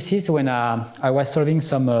 I noticed this when I was solving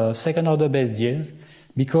some second order PDEs,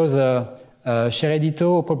 because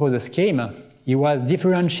Sheredito proposed a scheme. He was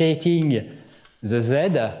differentiating the Z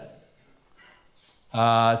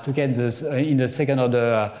to get this in the second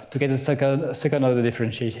order second order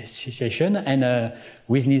differentiation, and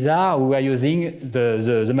with Nizar we were using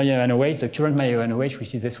the Mallowan weight, the current Mallowan weight,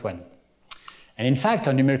 which is this one. And in fact,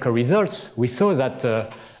 on numerical results, we saw that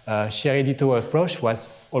Sheredito approach was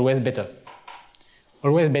always better.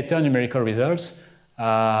 Always better numerical results.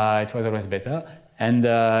 It was always better. And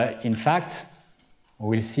in fact,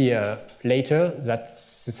 we'll see later that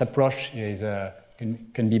this approach is,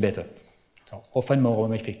 can be better. So often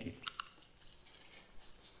more effective.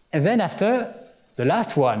 And then after, the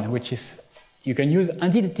last one, which is you can use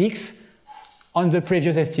antithetics on the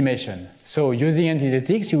previous estimation. So using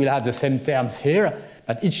antithetics, you will have the same terms here,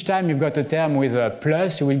 but each time you've got a term with a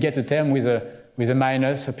plus, you will get a term with a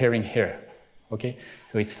minus appearing here. Okay,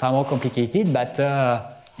 so it's far more complicated, but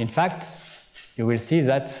in fact, you will see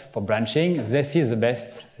that for branching, this is the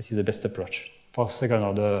best approach for second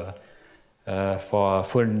order for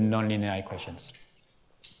full nonlinear equations.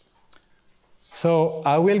 So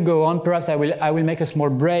I will go on. Perhaps I will make a small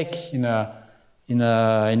break in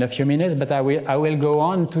a few minutes, but I will go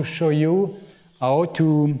on to show you how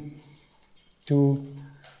to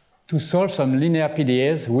solve some linear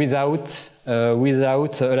PDEs without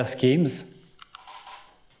Euler schemes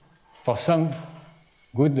for some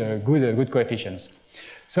good coefficients.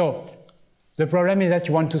 So The problem is that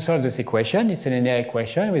you want to solve this equation. It's a linear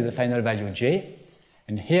equation with a final value j.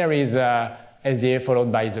 And here is SDA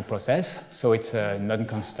followed by the process. So it's a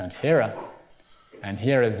non-constant here. And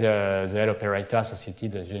here is the L operator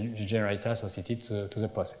associated, the generator associated to the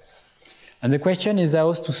process. And the question is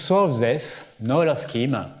how to solve this Euler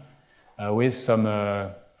scheme with some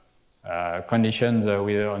conditions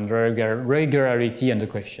on regularity and the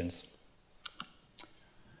coefficients.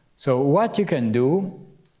 So what you can do,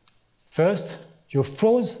 first, you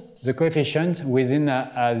froze the coefficient within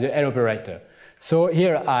the L operator. So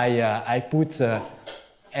here I put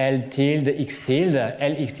L tilde, X tilde,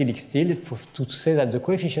 L, X tilde, X tilde to say that the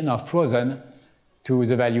coefficients are frozen to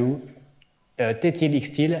the value T tilde, X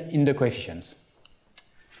tilde in the coefficients.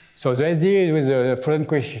 So the SDA with the frozen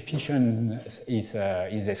coefficient is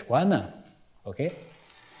this one, okay?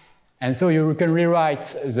 And so you can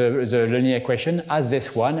rewrite the linear equation as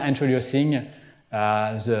this one, introducing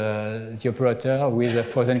the operator with the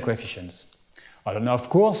frozen coefficients. And of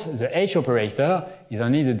course, the H operator is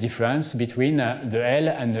only the difference between the L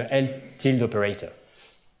and the L tilde operator.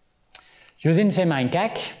 Using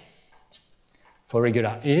Mckean for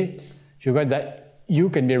regular A, you got that U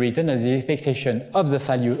can be written as the expectation of the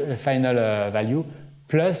final value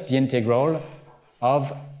plus the integral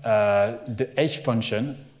of the H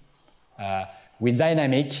function with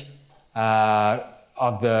dynamic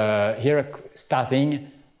of the here starting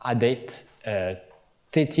at date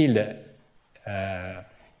T tilde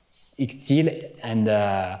X tilde and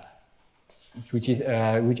which is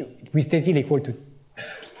with T tilde equal to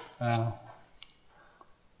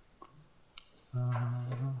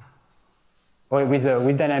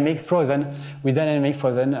with dynamic frozen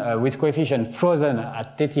with coefficient frozen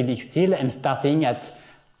at T tilde X tilde and starting at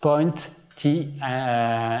point T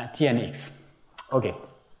and X. Okay.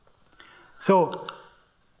 So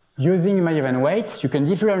using Mckean weights, you can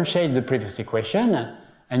differentiate the previous equation,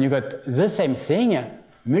 and you got the same thing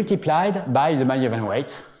multiplied by the Mckean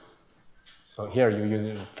weights. So here you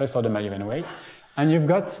use first order Mckean weights, and you've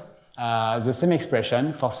got the same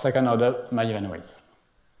expression for second order Mckean weights.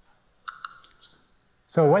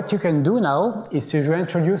 So what you can do now is to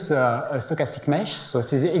introduce a stochastic mesh. So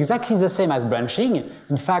it is exactly the same as branching.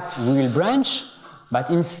 In fact, we will branch, but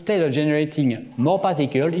instead of generating more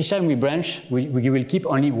particles, each time we branch, we will keep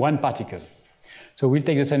only one particle. So we'll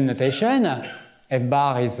take the same notation. F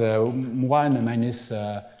bar is 1 minus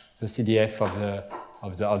the CDF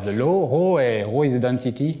of the law. Rho is the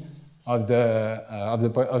density of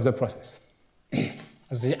the process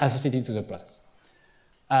associated to the process.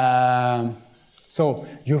 So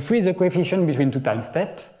you freeze the coefficient between two time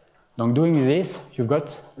steps. Donc doing this, you've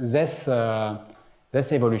got this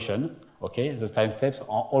evolution. Okay, the time steps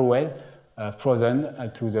are always frozen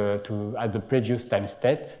at the previous time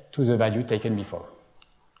step to the value taken before.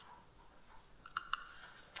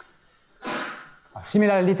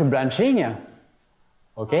 Similarly to branching,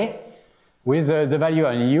 okay, with the value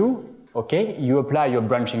on U, okay, you apply your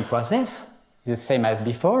branching process, the same as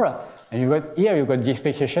before, and here you got the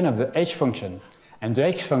expectation of the H function. And the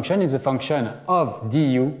H function is a function of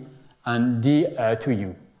du and d to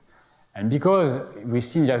u. And because we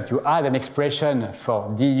see that you add an expression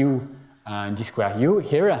for du and d square u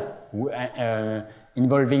here,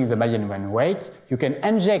 involving the Mckean weights, you can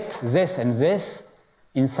inject this and this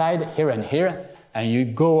inside here and here, and you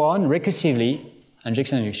go on recursively,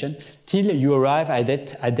 injection, till you arrive at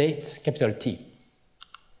date capital T.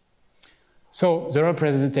 So the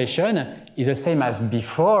representation is the same as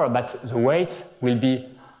before, but the weights will be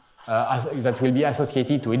that will be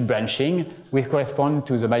associated to it branching will correspond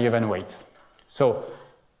to the Mckean weights. So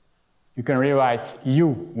you can rewrite U,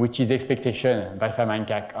 which is the expectation by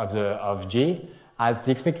Mckean of J, as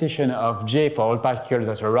the expectation of J for all particles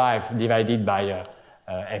that arrive divided by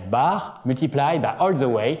F bar multiplied by all the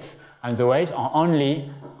weights, and the weights are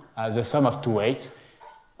only the sum of two weights.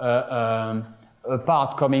 A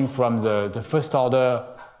part coming from the first order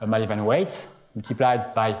Mckean weights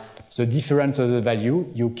multiplied by the difference of the value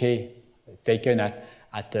UK taken at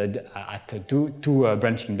two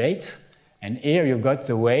branching dates, and here you've got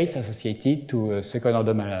the weights associated to second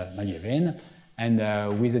order Mckean and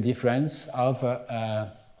with a difference of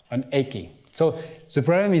an AK. So the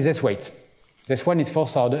problem is this weight. This one is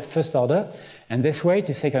first order, and this weight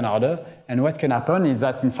is second order. And what can happen is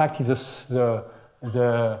that in fact if the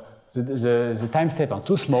time steps are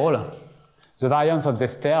too small, the variance of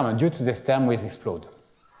this term, due to this term, will explode.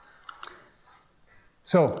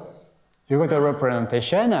 So you've got a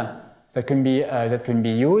representation that can be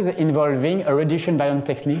used involving a reduction variant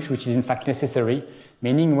techniques, which is in fact necessary.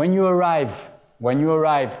 Meaning when you arrive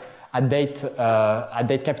at date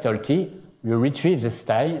capital T, retrieve this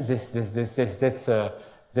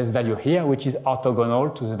value here, which is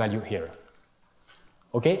orthogonal to the value here.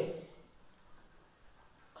 Okay?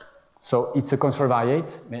 So it's a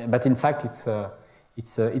contravariate, but in fact it's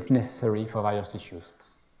necessary for various issues.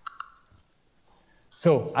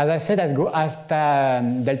 So as I said, as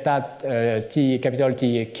delta t, capital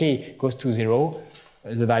T, k goes to 0,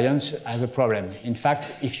 the variance has a problem. In fact,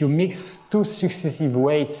 if you mix two successive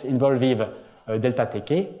weights involving delta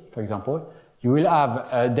tk, for example, you will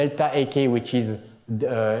have delta ak, which is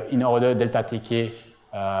in order delta tk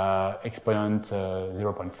exponent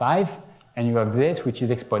 0.5, and you have this, which is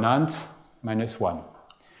exponent -1.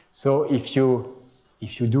 So if you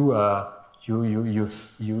do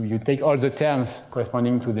you take all the terms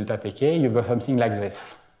corresponding to delta tk, you've got something like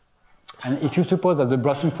this. And if you suppose that the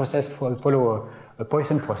branching process follow a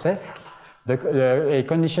Poisson process, a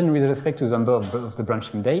condition with respect to the number of the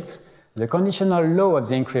branching dates, the conditional law of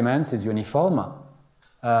the increments is uniform,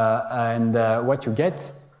 and what you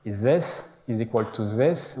get is this is equal to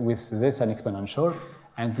this with this an exponential,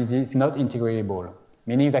 and it is not integrable.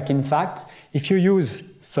 Meaning that in fact, if you use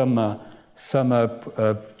some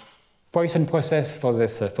Poisson process for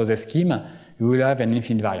this scheme, you will have an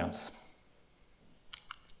infinite variance.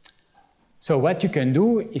 So what you can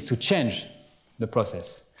do is to change the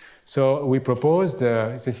process. So we proposed,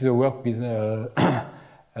 this is a work with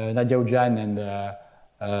Nadia Ujan and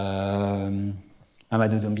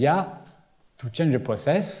Amadou Doumbia, to change the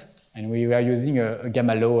process, and we were using a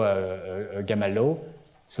gamma law.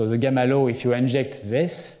 So the gamma law, if you inject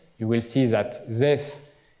this, you will see that this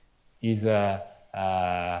is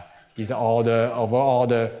order over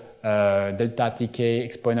order delta tk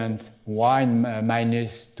exponent 1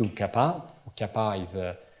 minus 2 kappa. Kappa is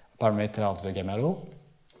a parameter of the gamma law.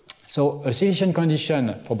 So a sufficient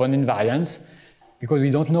condition for bound invariance, because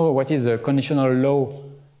we don't know what is the conditional law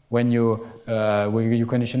when you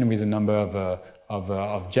condition with a number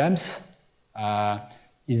of jumps,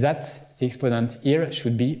 is that the exponent here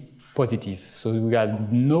should be positive. So we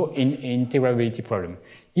have no integrability problem.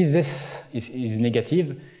 If this is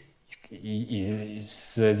negative,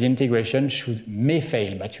 the integration may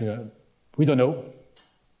fail, but we don't know.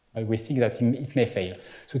 But we think that it may fail.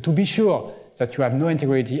 So to be sure that you have no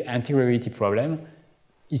integrability problem,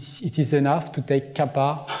 it is enough to take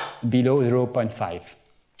kappa below 0.5.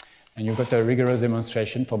 And you've got a rigorous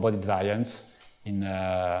demonstration for bounded variance in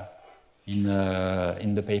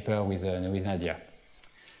the paper with Nadia.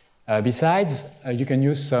 Besides, you can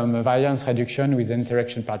use some variance reduction with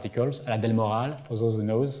interaction particles, à la Delmoral, for those who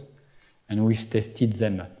knows, and we've tested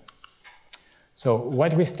them. So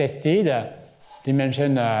what we tested,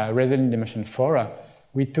 result in dimension 4,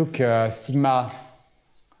 we took sigma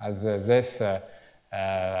as this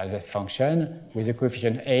function with a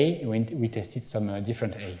coefficient a. We tested some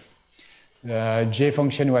different a. J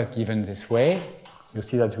function was given this way. You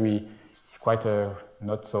see that it's quite a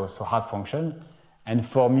not so hard function. And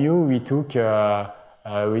for mu, we took y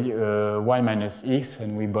minus x,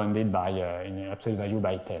 and we bounded by in absolute value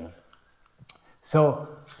by 10. So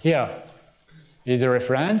here is a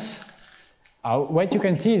reference. What you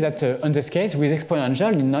can see is that on this case, with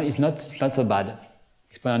exponential, it's not so bad.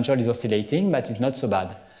 Exponential is oscillating, but it's not so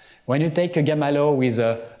bad. When you take a gamma law with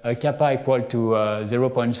a kappa equal to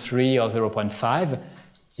 0.3 or 0.5,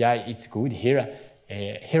 yeah, it's good here.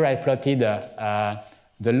 Here I plotted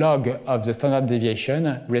the log of the standard deviation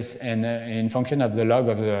in function of the log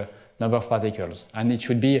of the number of particles. And it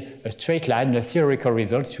should be a straight line. The theoretical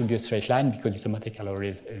result should be a straight line because it's a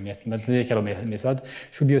mathematical method. It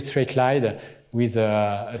should be a straight line with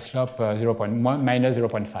a slope minus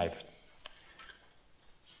 0.5.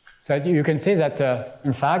 So you can say that,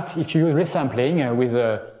 in fact, if you use resampling with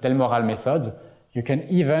the Delmoral methods, you can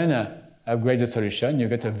even upgrade the solution. You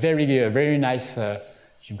get a very nice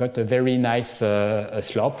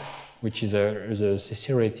slope, which is the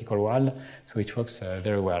theoretical one, so it works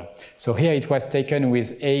very well. So here it was taken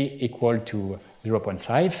with a equal to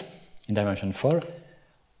 0.5 in dimension 4.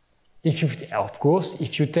 Of course,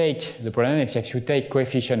 if you take the problem, if you take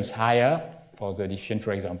coefficients higher for the diffusion,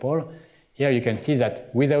 for example, here you can see that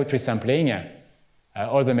without resampling,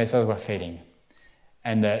 all the methods were failing.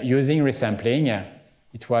 And using resampling,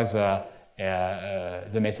 it was the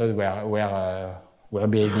methods were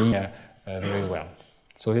behaving very well.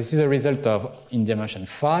 So this is a result of in dimension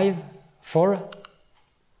 4.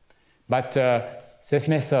 But this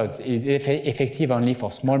method is effective only for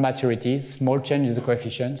small maturities, small changes in the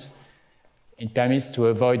coefficients. It permits to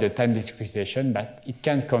avoid the time discretization, but it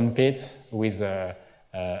can compete with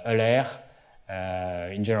Euler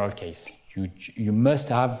in general case. You must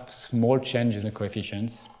have small changes in the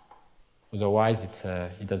coefficients Otherwise,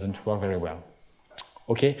 it doesn't work very well.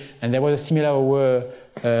 Okay, and there was a similar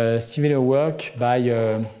work by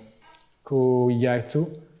Koyatsu.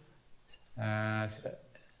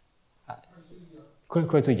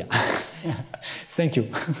 Thank you.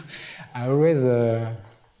 I always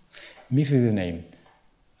mix with the name.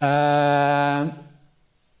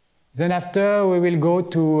 Then after we will go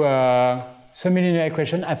to semi-linear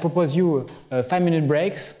equation. I propose you 5-minute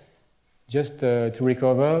breaks just to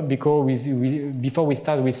recover before we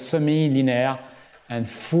start with semi-linear and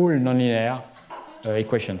full nonlinear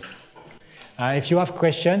equations. If you have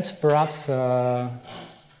questions, perhaps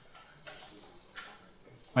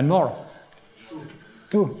one more.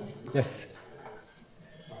 Two. Yes.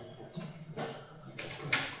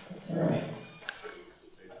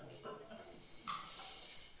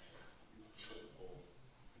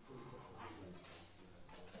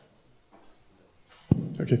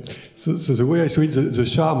 Okay, so the way I saw it, the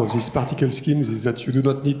charm of these particle schemes is that you do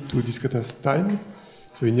not need to discretize time.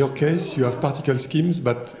 So in your case, you have particle schemes,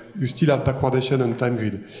 but you still have backwardation and time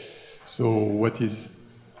grid. So what is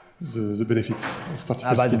the benefit of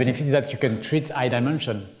particle schemes? The benefit is that you can treat high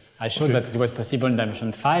dimension. I showed that it was possible in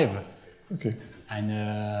dimension 5. Okay.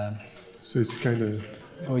 And so it's kind of...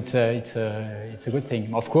 So it's a good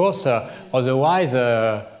thing. Of course, otherwise,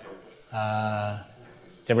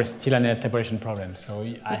 there is still an interpolation problem. So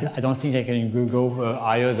I don't think I can go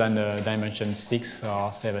higher than dimension 6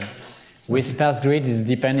 or 7. With sparse grid, it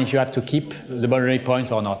depends if you have to keep the boundary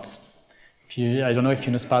points or not. I don't know if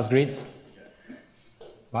you know sparse grids.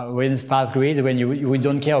 But when sparse grid, when we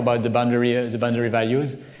don't care about the boundary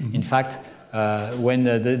values. Mm-hmm. In fact, when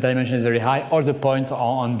the dimension is very high, all the points are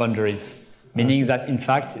on boundaries. Meaning that, in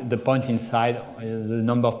fact, the point inside, the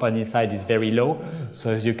number of points inside is very low,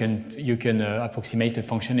 so you can approximate a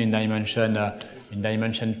function in dimension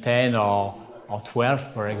 10 or 12,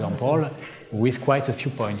 for example, with quite a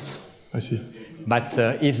few points. I see. But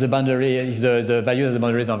if the values of the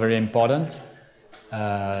boundaries are very important,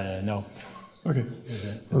 no. Okay.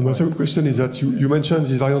 And my second question is that you mentioned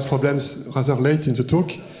these variance problems rather late in the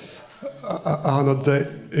talk. Are not they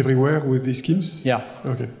everywhere with these schemes? Yeah.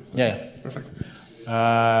 Okay. Yeah. Perfect.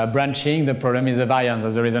 Branching, the problem is the variance.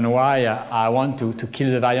 That's the reason why I want to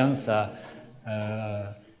kill the variance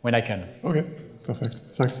when I can. Okay, perfect.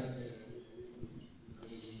 Thanks.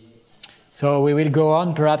 So we will go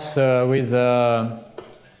on perhaps with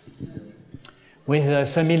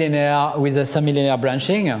semi-linear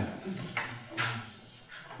branching.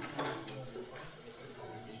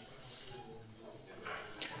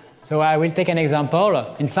 So I will take an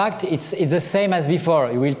example. In fact, it's the same as before.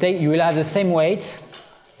 You will have the same weights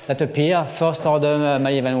that appear, first order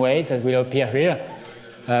Malevin weights that will appear here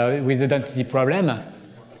with the density problem.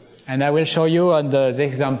 And I will show you on the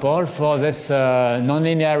example for this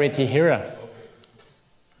non-linearity here.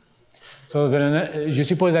 So you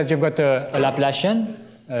suppose that you've got a Laplacian,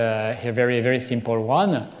 a very, very simple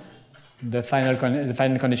one. The final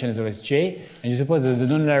condition is always J. And you suppose that the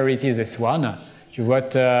non-linearity is this one. You've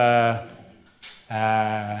got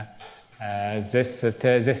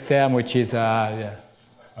this term, which is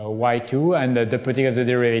y2, and the product of the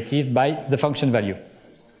derivative by the function value.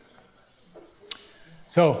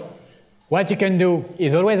 So what you can do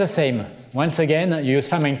is always the same. Once again, you use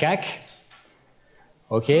Mckean,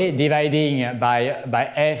 okay, dividing by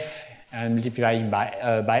f and multiplying by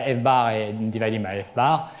f bar and dividing by f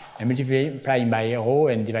bar, and multiplying by rho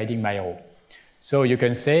and dividing by rho. So you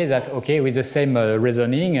can say that, okay, with the same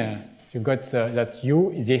reasoning, you've got that u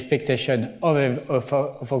is the expectation of a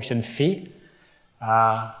function phi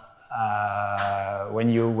when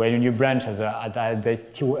you branch at the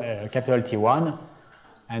capital T1,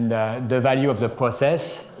 and the value of the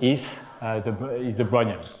process is the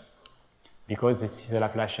Brownian, because this is a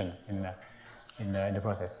Laplacian in the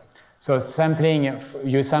process. So sampling,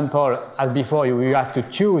 you sample as before. You have to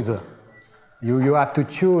choose. You have to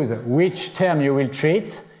choose which term you will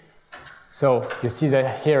treat. So you see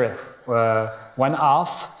that here 1/2.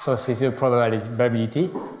 So this is the probability.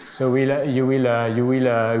 So you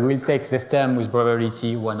will take this term with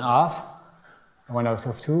probability 1/2, 1 out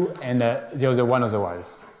of 2, and the other one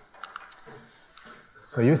otherwise.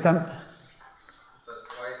 So you sum. That's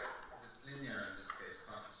why if it's linear in this case,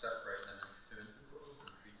 can't you separate them into two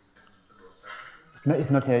integrals and treat them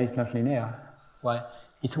integrals separately? It's not linear. Why?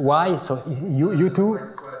 It's y, so it's u2.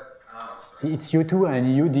 See, it's u2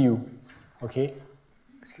 and u du. Okay?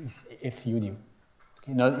 It's f u du.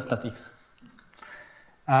 Okay, no, it's not x.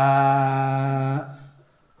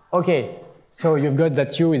 Okay, so you've got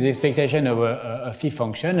that u is the expectation of a phi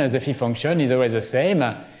function. The phi function is always the same.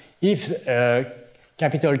 If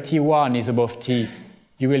capital T1 is above T,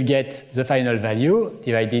 you will get the final value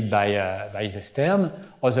divided by this term.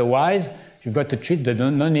 Otherwise, you've got to treat the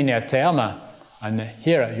nonlinear term, and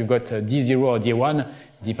here you've got d0 or d1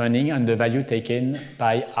 depending on the value taken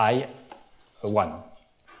by I1.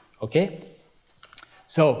 Okay?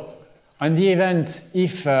 So, on the event,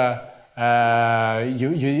 if you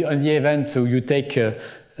take the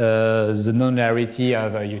nonlinearity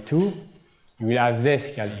of U2, you will have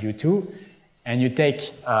this called U2, and you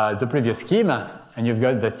take the previous scheme, and you've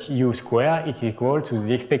got that U square is equal to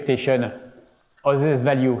the expectation of this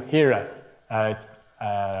value here,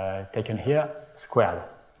 taken here, squared.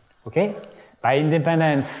 Okay? By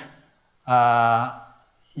independence,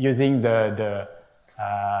 using the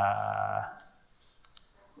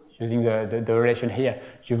relation here,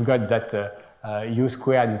 you've got that U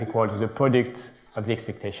squared is equal to the product of the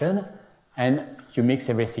expectation, and you mix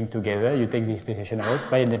everything together, you take the expectation out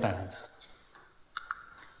by independence.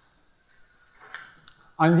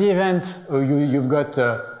 On the event, you've got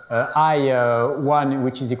I1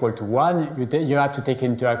 which is equal to 1, you have to take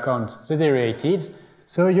into account the derivative.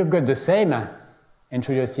 So you've got the same,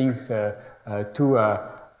 introducing two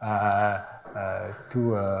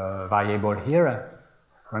variable here,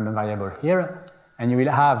 random variable here, and you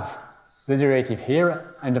will have the derivative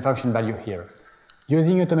here and the function value here.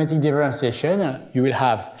 Using automatic differentiation, you will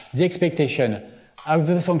have the expectation of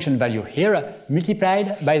the function value here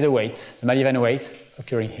multiplied by the weight, the Malevin weight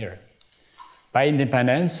occurring here. By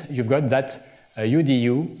independence, you've got that u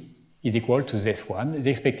du is equal to this one, the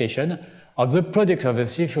expectation of the product of the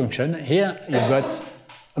C function. Here you've got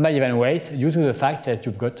a Malevin weight due to the fact that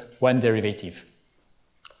you've got one derivative.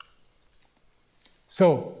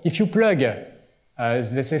 So if you plug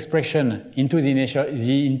this expression into the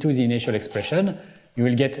initial expression, you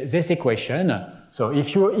will get this equation. So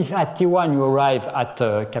if at t1 you arrive at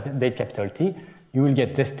date capital T, you will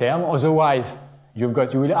get this term. Otherwise, you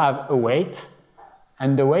will have a weight,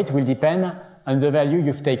 and the weight will depend on the value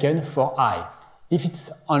you've taken for I. If it's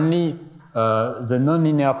only the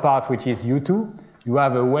nonlinear part, which is u2, you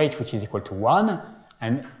have a weight which is equal to 1,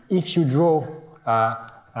 and if you draw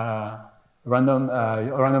random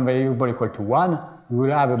variable equal to 1, you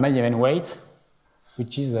will have a Malevin weight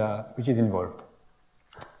which is involved.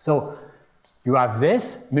 So you have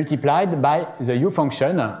this multiplied by the u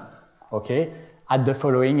function, okay, at the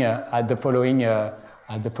following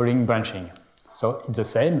branching. So it's the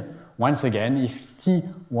same. Once again, if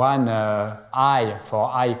t1 I for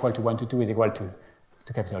I equal to 1 to 2 is equal to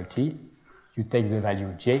capital T, you take the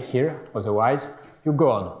value j here. Otherwise, you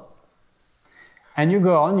go on. And you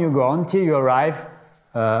go on till you arrive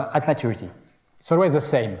at maturity. It's always the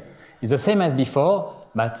same. It's the same as before,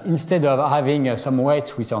 but instead of having some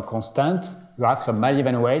weights which are constant, you have some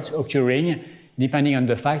Malevin weights occurring depending on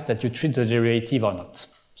the fact that you treat the derivative or not.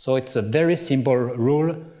 So it's a very simple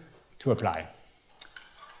rule to apply.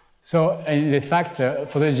 So in fact,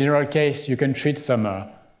 for the general case, you can treat some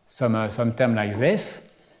term like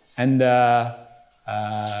this, and the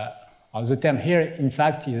term here, in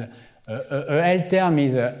fact, is L term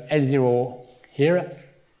is L0 here,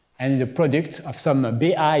 and the product of some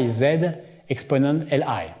biz exponent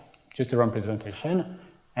Li, just a representation,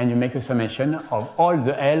 and you make a summation of all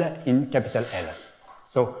the L in capital L.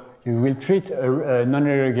 So you will treat a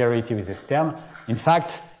non-irregularity with this term. In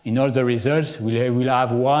fact, in all the results, we'll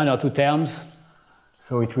have one or two terms,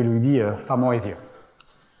 so it will be far more easier.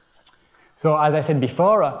 So as I said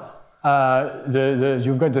before,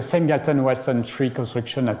 you've got the same Galton-Watson tree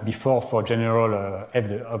construction as before for general f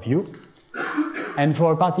of u. And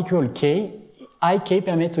for a particle k, ik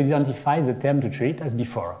permits to identify the term to treat as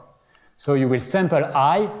before. So you will sample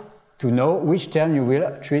I to know which term you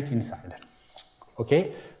will treat inside.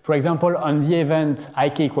 Okay? For example, on the event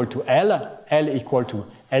ik equal to L equal to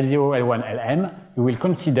L0, L1, Lm, you will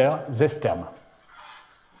consider this term.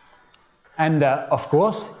 And of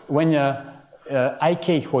course, when ik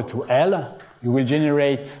equal to L, you will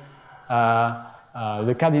generate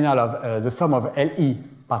the cardinal of the sum of Le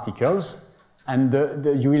particles, and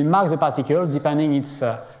you will mark the particles depending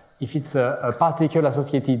if it's a particle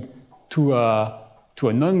associated to a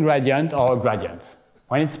non-gradient or a gradient.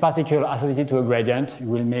 When it's particle associated to a gradient, you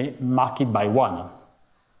will mark it by 1.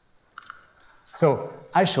 So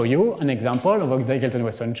I'll show you an example of a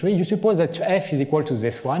Galton-Watson tree. You suppose that f is equal to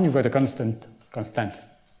this one. You've got a constant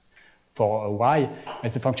for y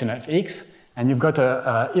as a function of x, and you've got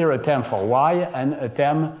here a term for y and a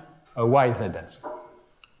term yz.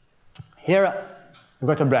 Here you've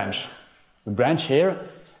got a branch here,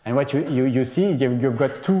 and what you see, you've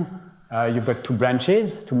got two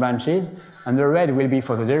branches, and the red will be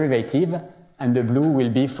for the derivative, and the blue will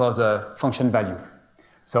be for the function value.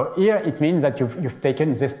 So here it means that you've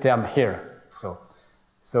taken this term here.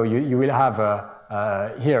 So you will have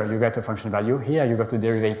here you got a function value, here you got a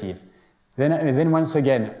derivative. Then once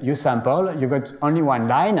again you sample, you got only one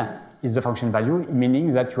line is the function value,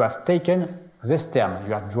 meaning that you have taken this term,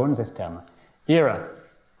 you have drawn this term. Here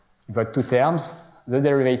you've got two terms, the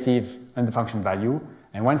derivative and the function value,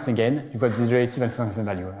 and once again you've got the derivative and function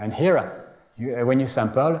value. And here when you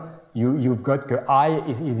sample, you've got I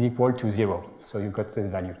is equal to 0, so you've got this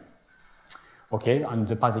value. Okay, and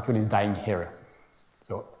the particle is dying here.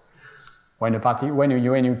 So when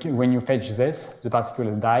you fetch this, the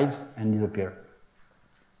particle dies and disappears.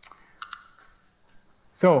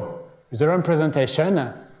 So the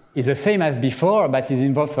representation is the same as before, but it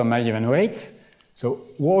involves some given weights. So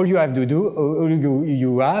all you have to do, all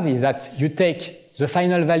you have is that you take the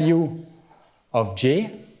final value of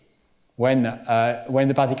J when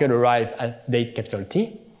the particle arrives at date capital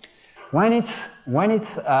T. When it's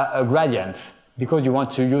a gradient, because you want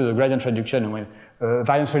to use a gradient reduction when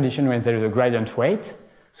variance reduction when there is a gradient weight.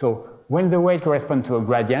 So when the weight corresponds to a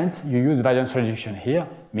gradient, you use variance reduction here,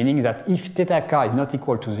 meaning that if theta k is not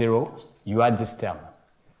equal to 0, you add this term.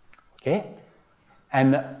 Okay?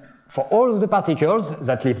 And for all of the particles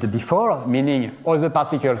that lived before, meaning all the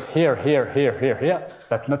particles here,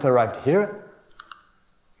 that not arrived here,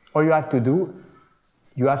 all you have to do,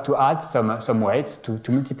 you have to add some weights to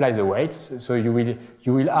multiply the weights. So you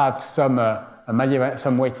will have some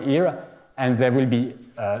weights here, and there will be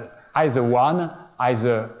either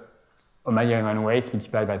omega-1 weights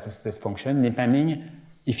multiplied by this function, depending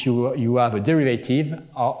if you have a derivative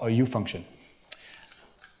or a u function.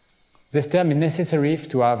 This term is necessary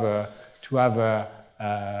to have a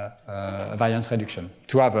variance reduction,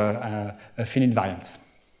 to have a finite variance.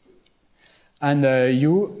 And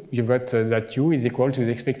you've got that u is equal to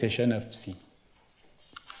the expectation of C.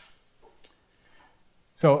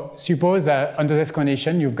 So suppose under this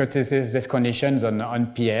condition, you've got these conditions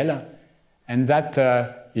on PL, and that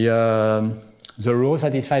the rho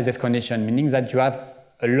satisfies this condition, meaning that you have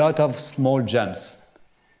a lot of small jumps.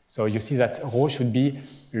 So you see that rho should be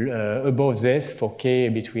above this for k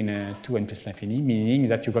between 2 and plus infinity, meaning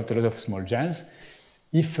that you got a lot of small jumps.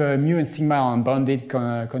 If mu and sigma are bounded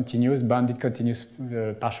continuous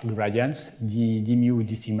partial gradients, d mu,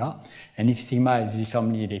 d sigma, and if sigma is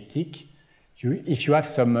uniformly elliptic, if you have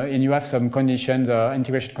some conditions,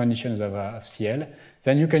 integration conditions of CL,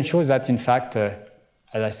 then you can show that in fact, as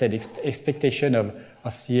I said, expectation of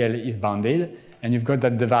CL is bounded, and you've got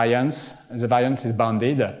that the variance is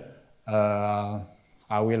bounded.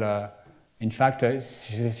 I will, in fact,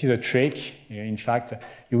 this is a trick. In fact,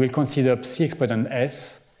 you will consider psi exponent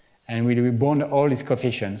s, and we will bound all its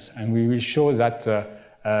coefficients, and we will show that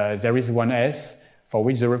there is one s for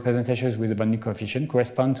which the representations with the bounding coefficient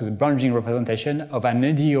correspond to the branching representation of an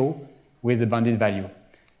EDO with a bounded value.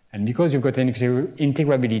 And because you've got an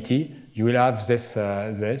integrability, you will have the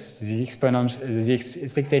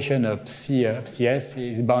expectation of CS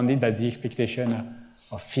is bounded by the expectation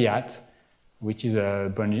of fiat, which is a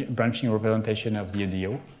branching representation of the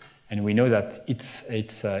EDO. And we know that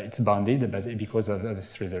it's bounded because of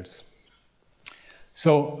these results.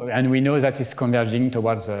 So, and we know that it's converging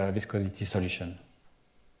towards a viscosity solution.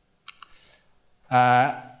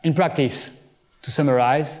 In practice, to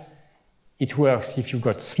summarize, it works if you've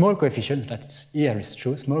got small coefficients, that here is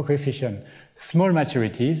true, small coefficient, small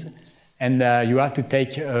maturities, and you have to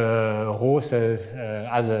take rho's as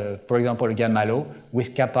for example, a gamma law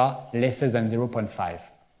with kappa less than 0.5.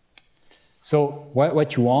 So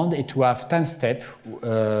what you want is to have time step,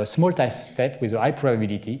 small time step with a high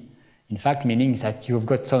probability. In fact, meaning that you've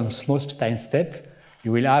got some small time step,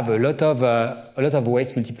 you will have a lot of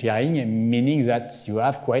weights multiplying, meaning that you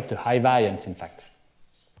have quite a high variance, in fact,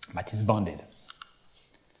 but it's bounded.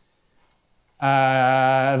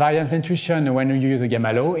 Variance intuition when you use a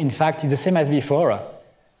gamma law, in fact, it's the same as before.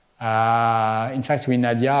 In fact, with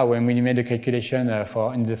Nadia, when we made a calculation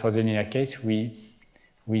for the linear case, we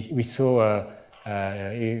saw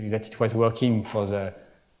that it was working for the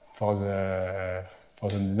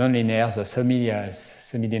non-linear, the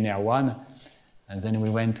semi-linear one. And then we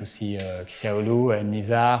went to see Xiaolu and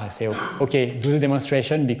Nizar and say, okay, do the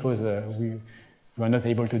demonstration because we were not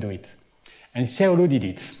able to do it. And Xiaolu did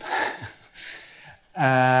it.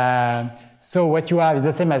 So what you have is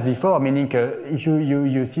the same as before, meaning if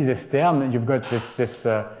you see this term, you've got this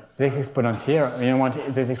exponent here, and you want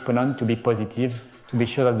this exponent to be positive to be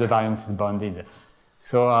sure that the variance is bounded.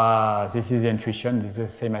 So this is the intuition, this is the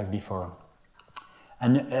same as before.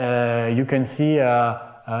 And you can see,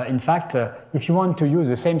 in fact, if you want to use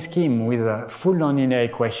the same scheme with a full nonlinear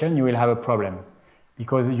equation, you will have a problem.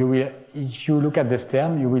 because you will, if you look at this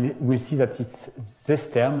term, you will see that it's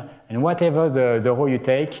this term, and whatever the row you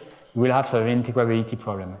take, you will have some integrability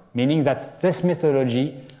problem, meaning that this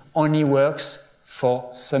methodology only works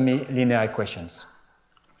for semi-linear equations.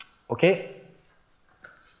 Okay?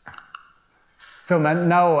 So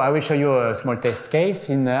now I will show you a small test case.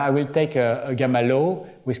 I will take a gamma law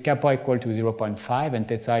with kappa equal to 0.5 and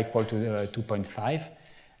theta equal to 2.5.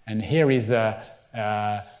 And here is the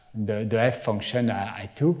f function I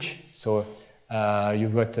took. So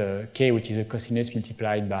you've got k, which is a cosinus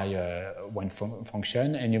multiplied by one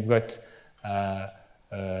function, and you've got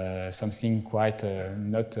something quite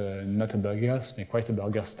not a Burgers, but quite a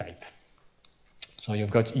Burgers type. So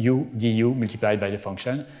you've got u du multiplied by the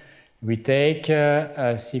function. We take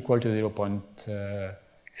c equal to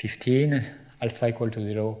 0.15, alpha equal to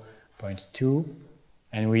 0.2,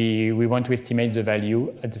 and we want to estimate the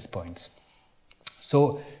value at this point.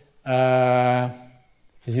 So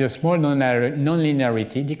this is a small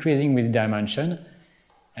non-linearity decreasing with dimension,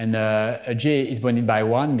 and j is bounded by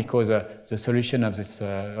 1 because the solution of this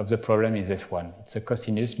of the problem is this one. It's a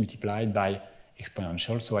cosinus multiplied by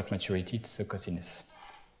exponential, so at maturity it's a cosinus.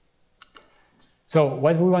 So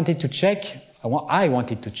what we wanted to check, I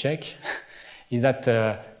wanted to check, is that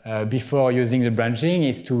before using the branching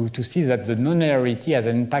is to see that the non-linearity has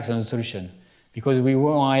an impact on the solution. Because we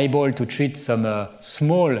were able to treat some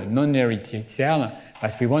small non-linearity term,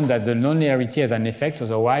 but we want that the non-linearity has an effect,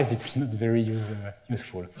 otherwise it's not very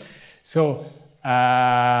useful. So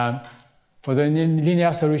for the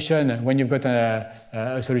linear solution, when you've got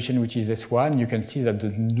a solution which is this one, you can see that the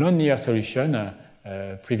non-linear solution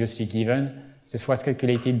previously given, this was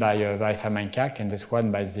calculated by Mckean, and this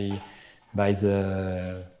one by the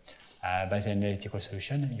analytical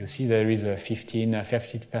solution. You see there is a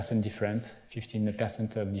 50% difference,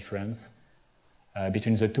 15% of difference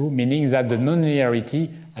between the two, meaning that the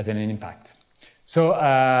non-linearity has an impact. So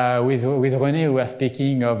with René, we were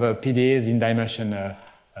speaking of PDEs in dimension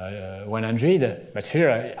 100, but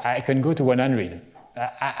here I can go to 100.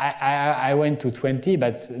 I went to 20,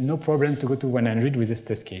 but no problem to go to 100 with this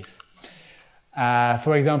test case.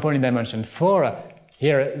 For example, in dimension 4,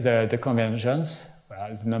 here the convergence,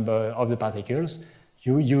 the number of the particles,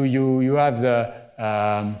 you have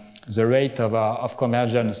the rate of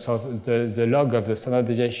convergence, so the log of the standard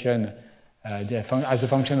deviation as a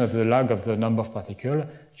function of the log of the number of particles.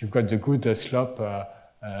 You've got the good slope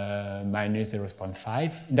minus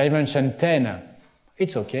 0.5. In dimension 10,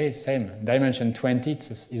 it's okay, same. Dimension 20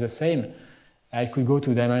 is the same. I could go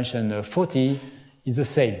to dimension 40, it's the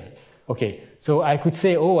same. Okay, so I could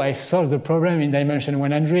say, oh, I've solved the problem in dimension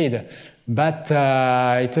 100, but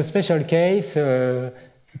it's a special case,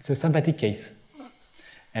 it's a sympathic case.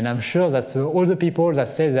 And I'm sure that all the people that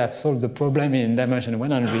say they have solved the problem in dimension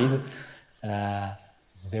 100, there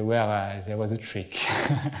was a trick.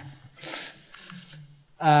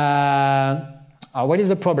 What is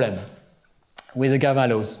the problem with the gamma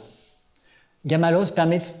laws? Gamma laws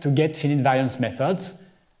permits to get finite variance methods.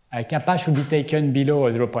 Kappa should be taken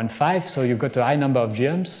below 0.5, so you've got a high number of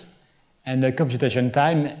jumps, and the computation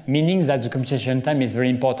time, meaning that the computation time is very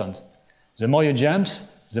important. The more you jump,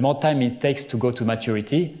 the more time it takes to go to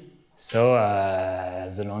maturity, so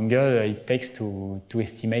the longer it takes to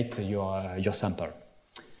estimate your sample.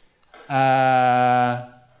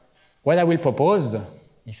 What I will propose,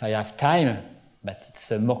 if I have time, but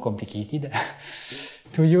it's more complicated,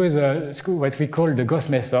 to use what we call the Gauss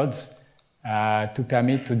methods to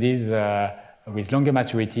permit to this with longer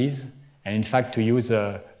maturities, and in fact to use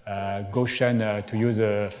Gaussian, to use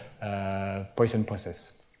a Poisson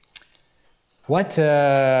process. What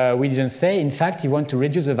we didn't say, in fact, if you want to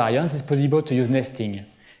reduce the variance, it's possible to use nesting.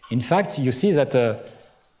 In fact, you see that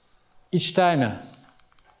each time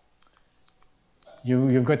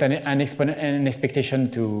you've got an expectation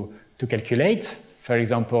to calculate. For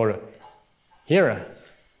example, here,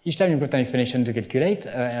 each time you've got an expectation to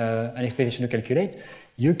calculate,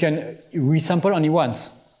 we sample only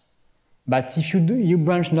once. But if you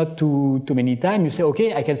branch not too many times, you say,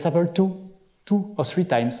 okay, I can sample two or three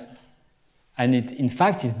times. And in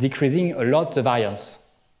fact, it's decreasing a lot the variance.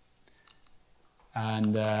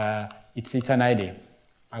 And it's an idea.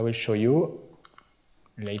 I will show you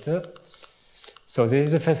later. So this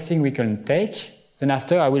is the first thing we can take. Then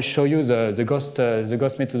after, I will show you the Gauss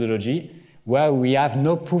methodology, where we have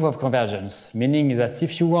no proof of convergence, meaning that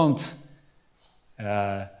if you want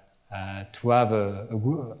to have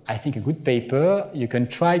I think a good paper, you can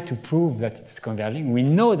try to prove that it's converging. We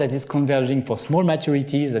know that it's converging for small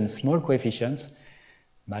maturities and small coefficients,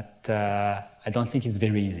 but I don't think it's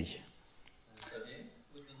very easy. Xavier,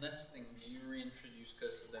 with the nesting, do you reintroduce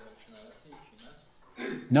custom dimensionality if you nest?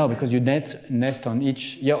 No, because you nest on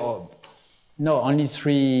each. Yeah, no, only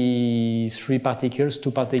three particles,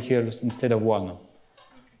 2 particles instead of 1.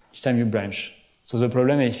 Each time you branch. So the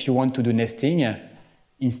problem is if you want to do nesting,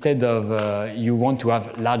 instead of you want to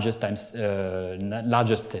have larger steps.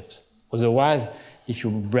 Otherwise, if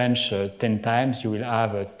you branch 10 times, you will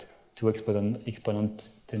have 2 exponent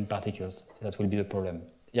 10 particles. That will be the problem.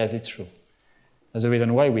 Yes, it's true. That's the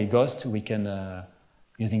reason why with Ghost we can.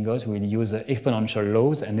 Using Ghost, we'll use exponential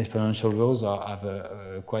laws, and exponential laws have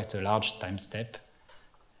quite a large time step.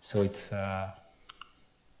 So it's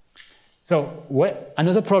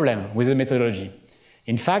another problem with the methodology.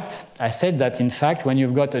 In fact, I said that in fact, when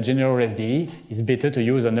you've got a general SDE, it's better to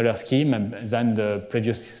use another scheme than the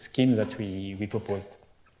previous scheme that we proposed.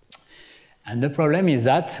 And the problem is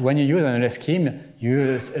that when you use another scheme, you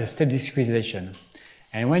use a step discretization.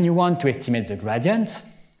 And when you want to estimate the gradient,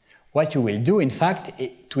 what you will do, in fact,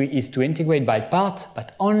 is to integrate by part,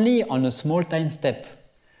 but only on a small time step.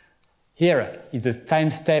 Here is a time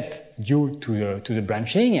step due to the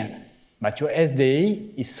branching, but your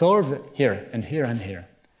SDE is solved here and here and here.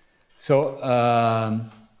 So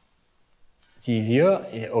the easier,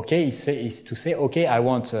 okay, is to say, okay, I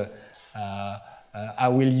want, I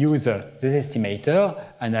will use this estimator,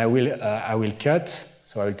 and I will cut.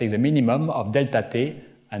 So I will take the minimum of delta t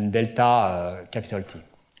and delta capital T.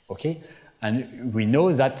 Okay, and we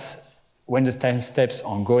know that when the time steps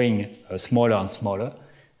are going smaller and smaller,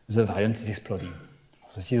 the variance is exploding.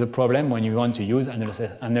 So this is a problem when you want to use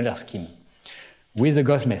another scheme. With the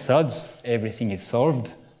Gauss methods, everything is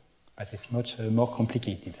solved, but it's much more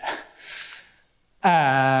complicated.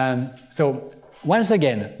 So once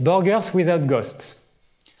again, burgers without ghosts.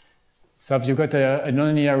 So you've got a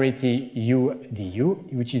nonlinearity u du,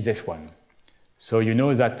 which is this one. So you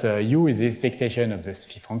know that u is the expectation of this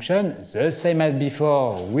phi function, the same as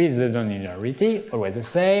before with the nonlinearity, always the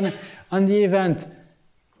same. On the event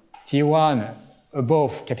t1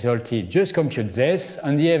 above capital T, just compute this.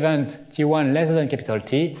 On the event t1 less than capital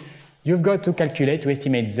T, you've got to calculate, to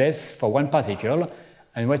estimate this for one particle.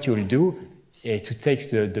 And what you will do is to take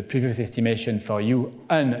the previous estimation for u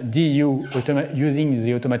and du using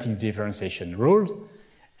the automatic differentiation rule.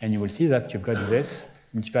 And you will see that you've got this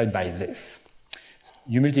multiplied by this.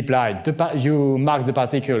 You multiply, you mark the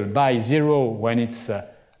particle by 0 when it's a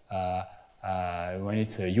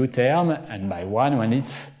u term, and by 1 when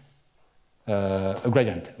it's a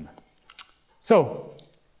gradient term. So,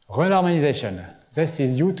 renormalization. This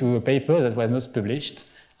is due to a paper that was not published.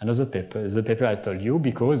 Another paper, the paper I told you,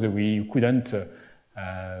 because we couldn't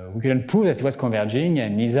prove that it was converging,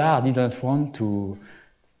 and Nizar didn't want to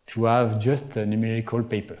have just a numerical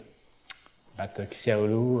paper. But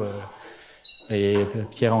Xiaolu,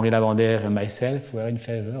 Pierre-Henri Lavandère and myself were in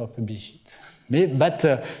favor of publish it. But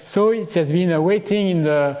so it has been waiting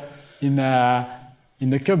in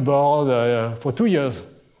the cupboard for 2 years.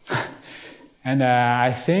 And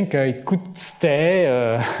I think it could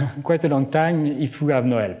stay quite a long time if we have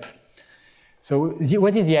no help. So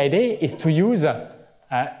what is the idea is to use,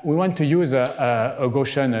 we want to use a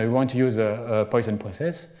Gaussian, we want to use a Poisson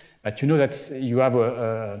process, but you know that you have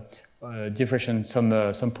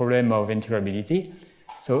some problem of integrability.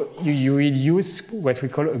 So you will use what we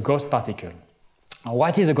call a ghost particle.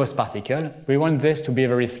 What is a ghost particle? We want this to be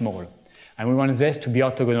very small, and we want this to be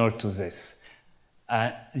orthogonal to this.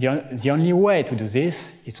 The only way to do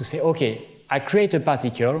this is to say, okay, I create a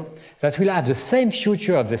particle that will have the same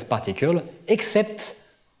future of this particle, except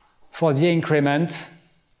for the increment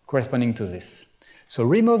corresponding to this. So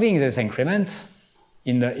removing this increment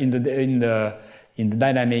in the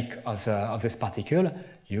dynamic of this particle,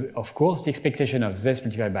 of course, the expectation of this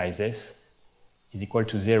multiplied by this is equal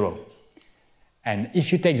to 0. And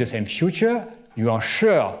if you take the same future, you are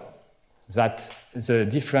sure that the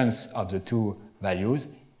difference of the two values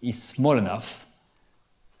is small enough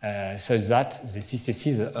such that this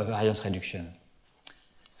is a variance reduction.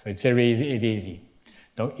 So it's very easy.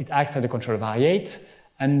 So it acts as a control variate,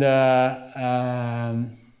 and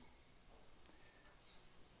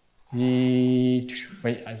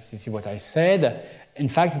this is what I said. In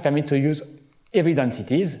fact, it permits to use every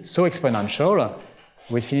densities, so exponential,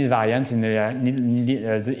 with finite variance in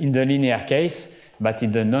the linear case, but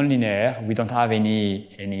in the nonlinear, we don't have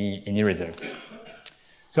any results.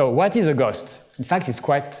 So what is a ghost? In fact, it's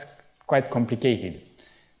quite complicated,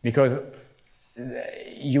 because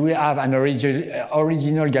you will have an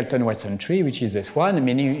original Galton-Watson tree, which is this one,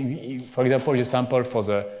 meaning, for example, you sample for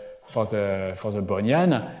the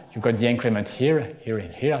Boolean, you got the increment here, here,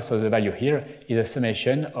 and here, so the value here is a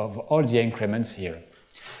summation of all the increments here.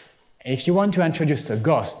 If you want to introduce a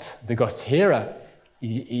ghost, the ghost here,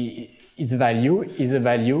 its value is a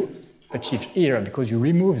value achieved here because you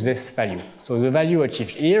remove this value. So the value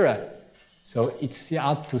achieved here, so it's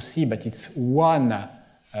hard to see, but it's one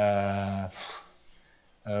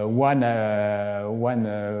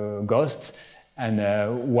ghost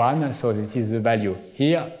and 1, so this is the value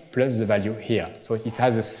here plus the value here. So it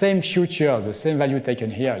has the same future, the same value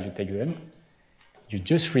taken here, you take them. You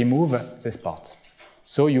just remove this part.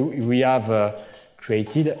 So we have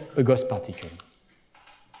created a ghost particle.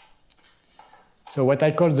 So what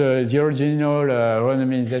I call the original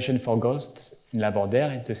randomization for ghosts in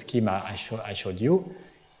Labordere, it's a scheme I showed you.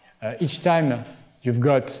 Each time you've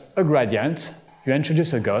got a gradient, you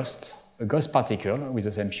introduce a ghost particle with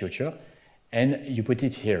the same future, and you put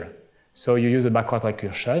it here. So you use a backward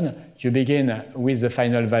recursion. You begin with the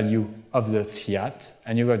final value of the phi hat,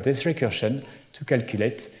 and you got this recursion to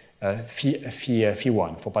calculate phi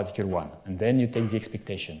 1 for particle 1, and then you take the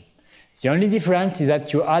expectation. The only difference is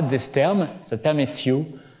that you add this term that permits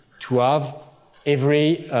you to have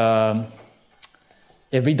every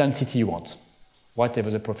density you want, whatever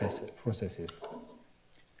the process is.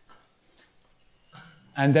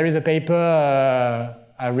 And there is a paper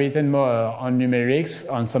I've written more on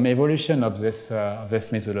numerics, on some evolution of this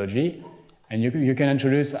methodology. And you can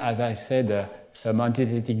introduce, as I said, some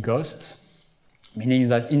antithetic ghosts, meaning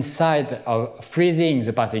that inside of freezing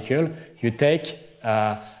the particle, you take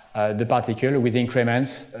the particle with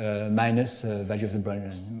increments minus value of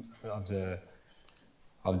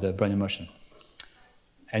the Brownian motion.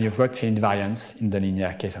 And you've got finite variance in the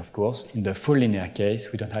linear case, of course. In the full linear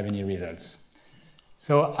case, we don't have any results.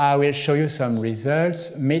 So I will show you some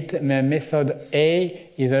results. Method A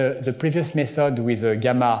is the previous method with a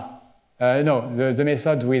gamma. The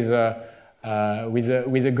method with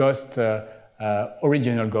a ghost,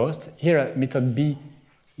 original ghost. Here, method B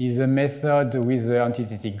is a method with the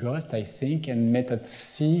antithetic ghost, I think, and method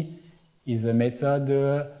C is a method,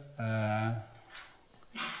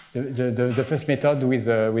 the first method with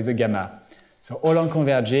a gamma. So all on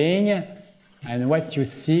converging. And what you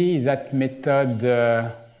see is that method.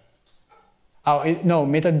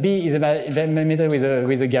 Method B is a method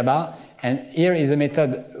with a gamma, and here is a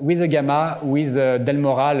method with a gamma with a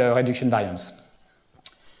Delmoral reduction variance.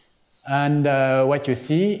 And what you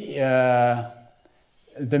see,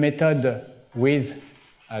 the method with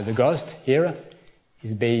the ghost here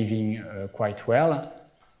is behaving quite well,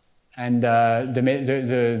 and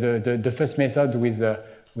the first method with a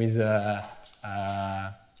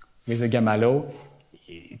gamma law,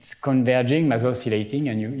 it's converging, but oscillating,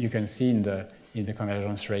 and you can see in the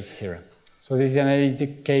convergence rate here. So this is an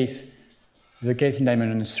analytic case, the case in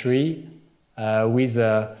dimension 3, with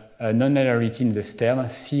a non-linearity in this term,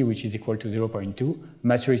 C which is equal to 0.2,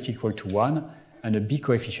 maturity equal to 1, and a B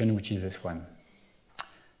coefficient which is this one.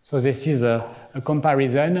 So this is a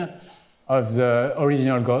comparison of the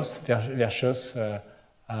original ghost versus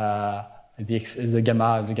the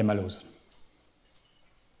gamma laws.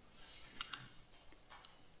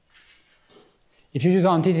 If you use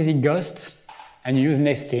an antithetic ghost and you use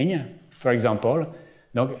nesting, for example,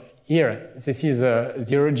 donc here, this is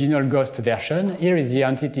the original ghost version. Here is the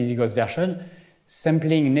antithetic ghost version,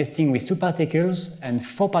 sampling nesting with 2 particles and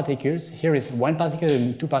 4 particles. Here is 1 particle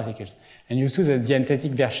and 2 particles. And you see that the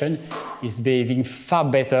antithetic version is behaving far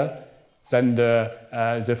better than the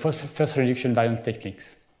first reduction variance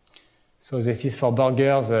techniques. So this is for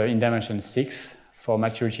Burgers in dimension 6 for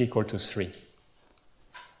maturity equal to 3.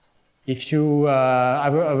 If you,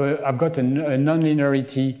 I've got a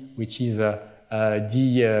non-linearity, which is the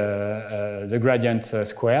gradient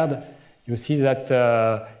squared. You see that,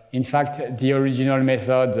 in fact, the original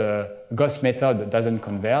method, ghost method, doesn't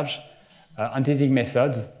converge. Antithetic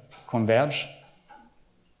methods converge.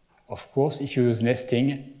 Of course, if you use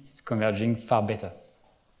nesting, it's converging far better.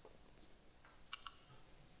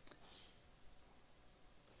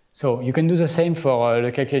 So you can do the same for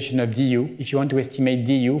the calculation of du. If you want to estimate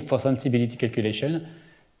du for sensibility calculation,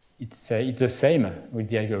 it's the same with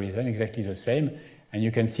the algorithm, exactly the same. And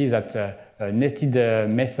you can see that a nested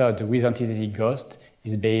method with antithetic ghost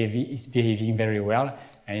is behaving very well,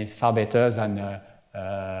 and it's far better than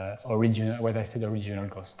original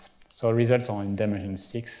ghost. So results are in dimension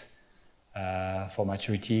 6 for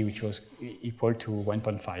maturity, which was equal to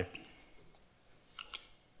 1.5.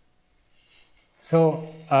 So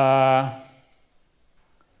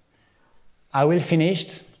I will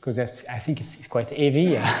finish, because I think it's quite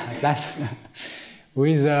heavy at last,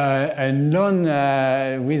 with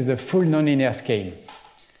a full nonlinear scale.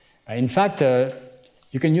 In fact,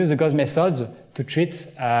 you can use the ghost methods to treat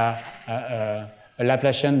a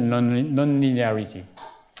Laplacian nonlinearity.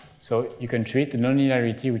 So you can treat a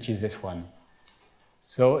nonlinearity, which is this one.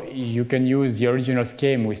 So you can use the original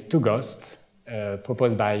scheme with two ghosts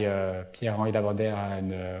proposed by Pierre-Henri Labordère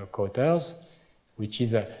and co-authors, which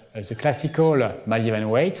is the classical Malevin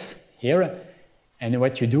weights here. And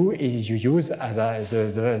what you do is you use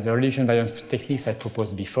the relation variance techniques I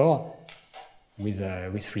proposed before with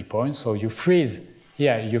 3 points. So you freeze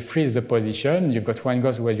here, you freeze the position. You've got one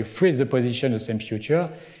ghost where you freeze the position, the same future.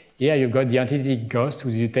 Here you've got the antithetic ghost,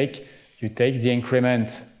 where you take the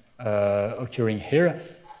increment occurring here,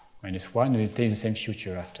 -1, and you take the same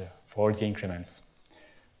future after for all the increments.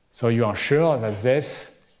 So you are sure that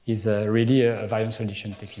this is really a variance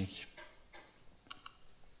reduction technique.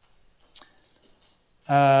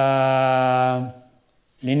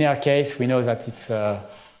 Linear case, we know that it's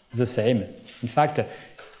the same. In fact,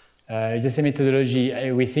 it's the same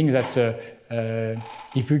methodology. We think that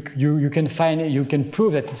if you can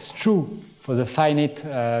prove that it's true for the finite,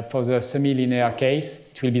 for the semi-linear case,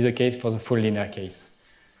 it will be the case for the full linear case.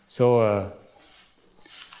 So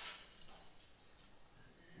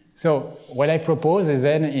what I propose is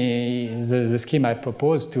then the scheme I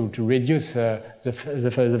propose to reduce the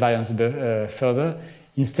variance further.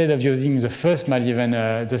 Instead of using the second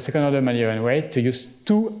order Malevin weights, to use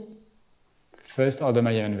 2 first order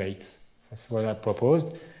Malevin weights. That's what I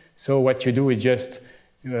proposed. So what you do is just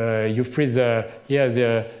you freeze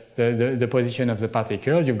here the position of the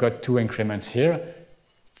particle. You've got 2 increments here.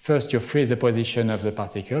 First, you freeze the position of the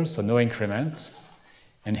particle, so no increments.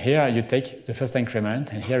 And here you take the first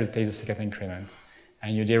increment, and here you take the second increment.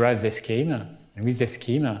 And you derive the scheme. And with the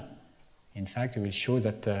scheme, in fact, it will show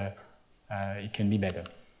that it can be better.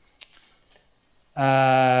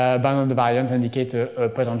 Bounded variance indicates a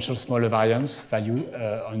potential smaller variance value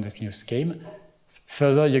on this new scheme.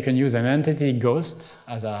 Further, you can use an antithetic ghost,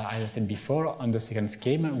 as I said before, on the second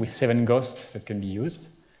scheme, with 7 ghosts that can be used.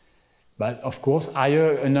 But of course,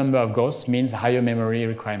 higher a number of ghosts means higher memory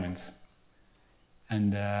requirements.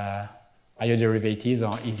 And higher derivatives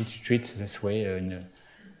are easy to treat this way. In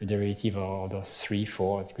a derivative of order 3,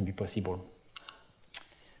 4, it could be possible.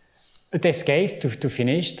 A test case to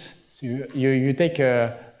finish. So you take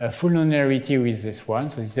a full non-linearity with this one.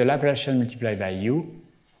 So it's the Laplacian multiplied by u.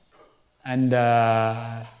 And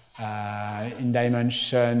in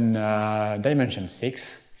dimension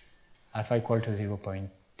 6, alpha equal to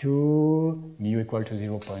 0.2, mu equal to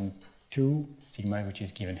 0.2, sigma, which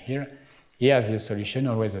is given here. Here's the solution,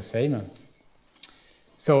 always the same.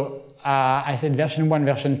 So I said version 1,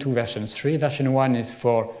 version 2, version 3. Version 1 is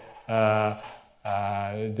for the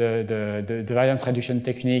variance reduction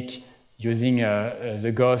technique using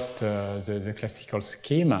the ghost, the classical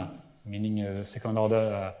scheme, meaning the second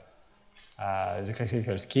order, the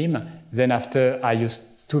classical scheme. Then after I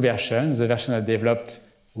used 2 versions. The version I developed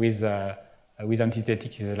with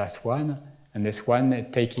antithetic is the last one, and this one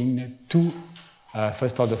taking 2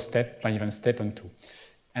 first order step, Malevin step and 2.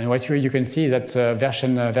 And what you can see is that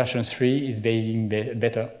version 3 is behaving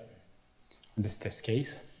better in this test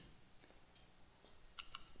case.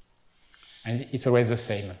 And it's always the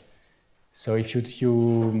same. So if you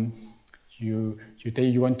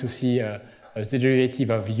want to see the derivative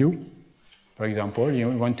of u, for example, you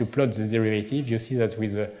want to plot this derivative, you see that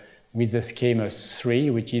with the scheme 3,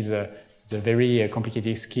 which is the very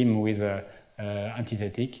complicated scheme with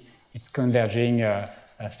antithetic, it's converging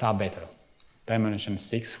far better. Dimension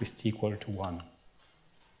 6 with t equal to 1.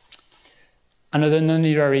 Another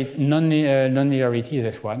non-linearity is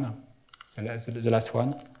this one, so the last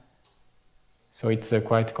one. So it's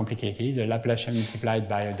quite complicated, the Laplacian multiplied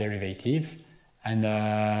by a derivative, and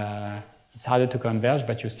it's harder to converge,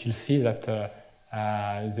 but you still see that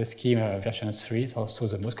the scheme version 3 is also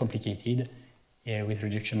the most complicated with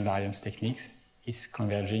reduction variance techniques, is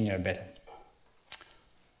converging better.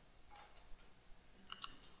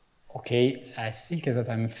 Okay, I think that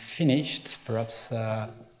I'm finished, perhaps a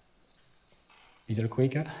little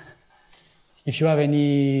quicker. If you have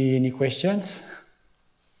any questions?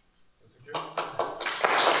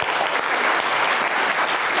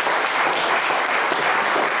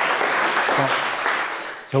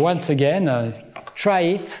 So once again, try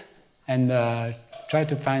it and try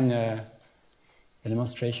to find the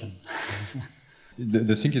demonstration.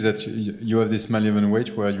 The thing is that you have this Malevin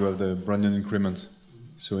weight where you have the Brownian increment.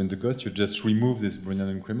 So in the ghost, you just remove this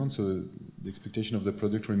Brownian increment, so the expectation of the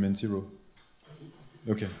product remains 0.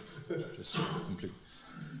 Okay, just complete.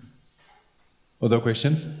 Other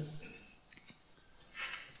questions?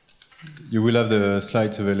 You will have the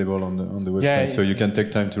slides available on the website, so you can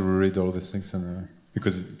take time to read all these things, and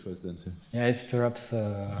because it was done. So. Yeah, it's perhaps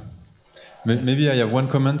Maybe I have one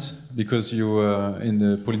comment, because you, in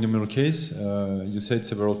the polynomial case, you said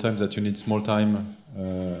several times that you need small time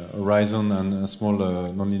horizon and small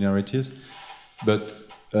non-linearities. But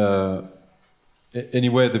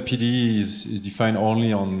anyway, the PDE is defined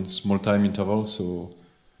only on small time intervals, so...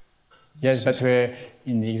 Yes, but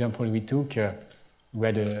in the example we took, we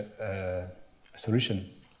had a solution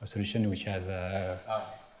which has...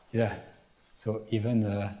 Yeah, so even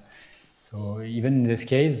in this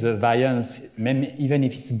case, the variance, even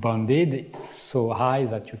if it's bounded, it's so high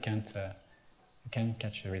that you can't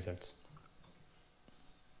catch the results.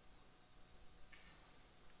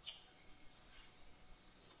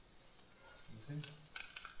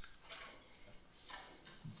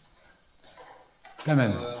 Quand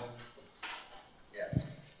même. Yeah.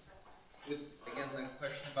 Again, the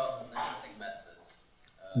question about the nesting methods.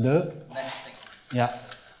 Nesting. Yeah.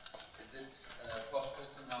 Is it possible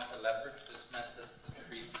somehow to leverage this method to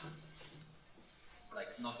treat,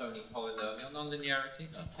 like, not only polynomial nonlinearity?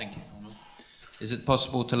 Thank you. Is it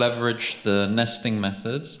possible to leverage the nesting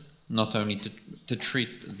method not only to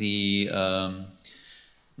treat the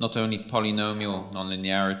not only polynomial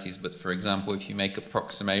nonlinearities, but for example, if you make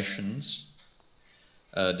approximations,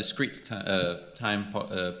 discrete time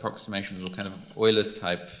approximations, or kind of Euler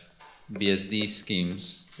type BSD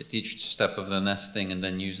schemes at each step of the nesting, and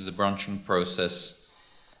then use the branching process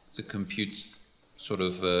to compute sort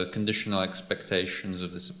of conditional expectations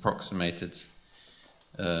of this approximated.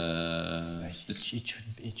 It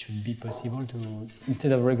should be possible to,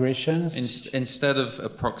 instead of regressions, instead of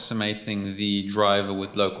approximating the driver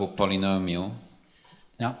with local polynomial.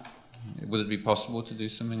 Yeah. Would it be possible to do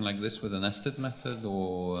something like this with a nested method,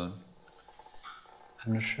 or?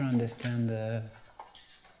 I'm not sure I understand,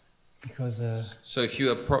 because... So if you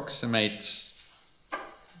approximate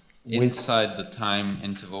inside the time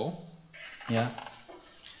interval, yeah,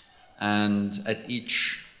 and at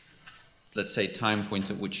each, let's say, time point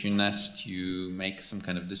at which you nest, you make some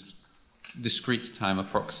kind of discrete time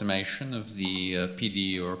approximation of the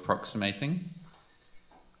PDE you're approximating.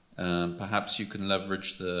 Perhaps you can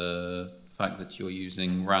leverage the fact that you're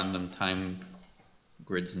using random time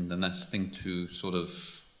grids in the nesting to sort of...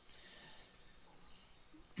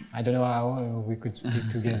 I don't know how we could speak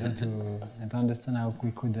together to understand how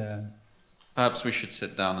we could... Perhaps we should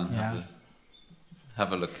sit down and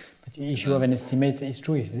have a look. But if you have an estimate, it's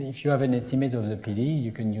true, if you have an estimate of the PDE,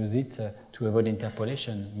 you can use it to avoid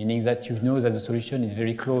interpolation, meaning that you know that the solution is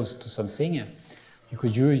very close to something. You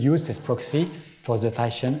could use this proxy for the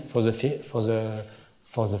function for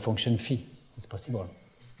the function phi. It's possible.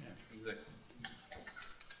 Yeah, exactly.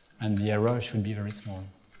 And the error should be very small.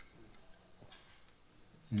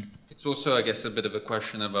 It's also, I guess, a bit of a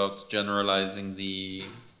question about generalizing the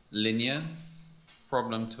linear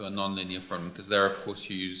problem to a non-linear problem, because there, of course,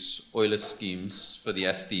 you use Euler schemes for the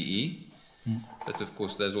SDE, but of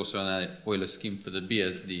course there's also an Euler scheme for the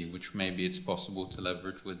BSD, which maybe it's possible to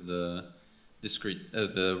leverage with the discrete,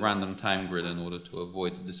 the random time grid in order to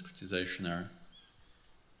avoid the discretization error.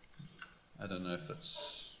 I don't know if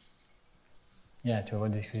that's... Yeah, to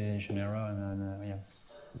avoid discretization error, and yeah.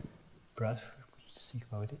 Perhaps we could think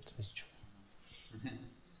about it.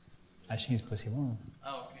 I think it's possible.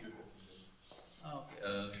 Oh, okay. Oh,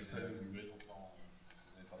 okay.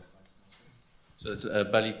 So it's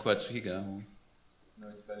Bali Quadriga? No,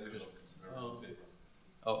 it's Bali.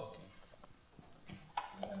 Oh, okay.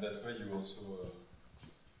 And that way you also,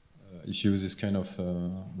 if you use this kind of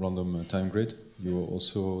random time grid, you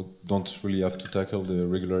also don't really have to tackle the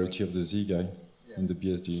regularity of the Z guy in the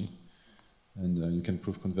BSD. And you can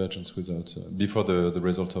prove convergence without, before the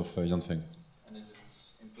result of Yanfeng. And is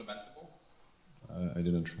it implementable? I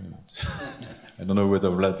didn't try it. I don't know whether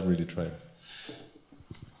Vlad really tried.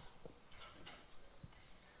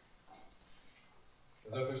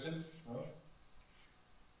 Other questions? No?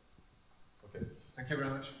 Okay. Thank you very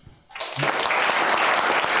much.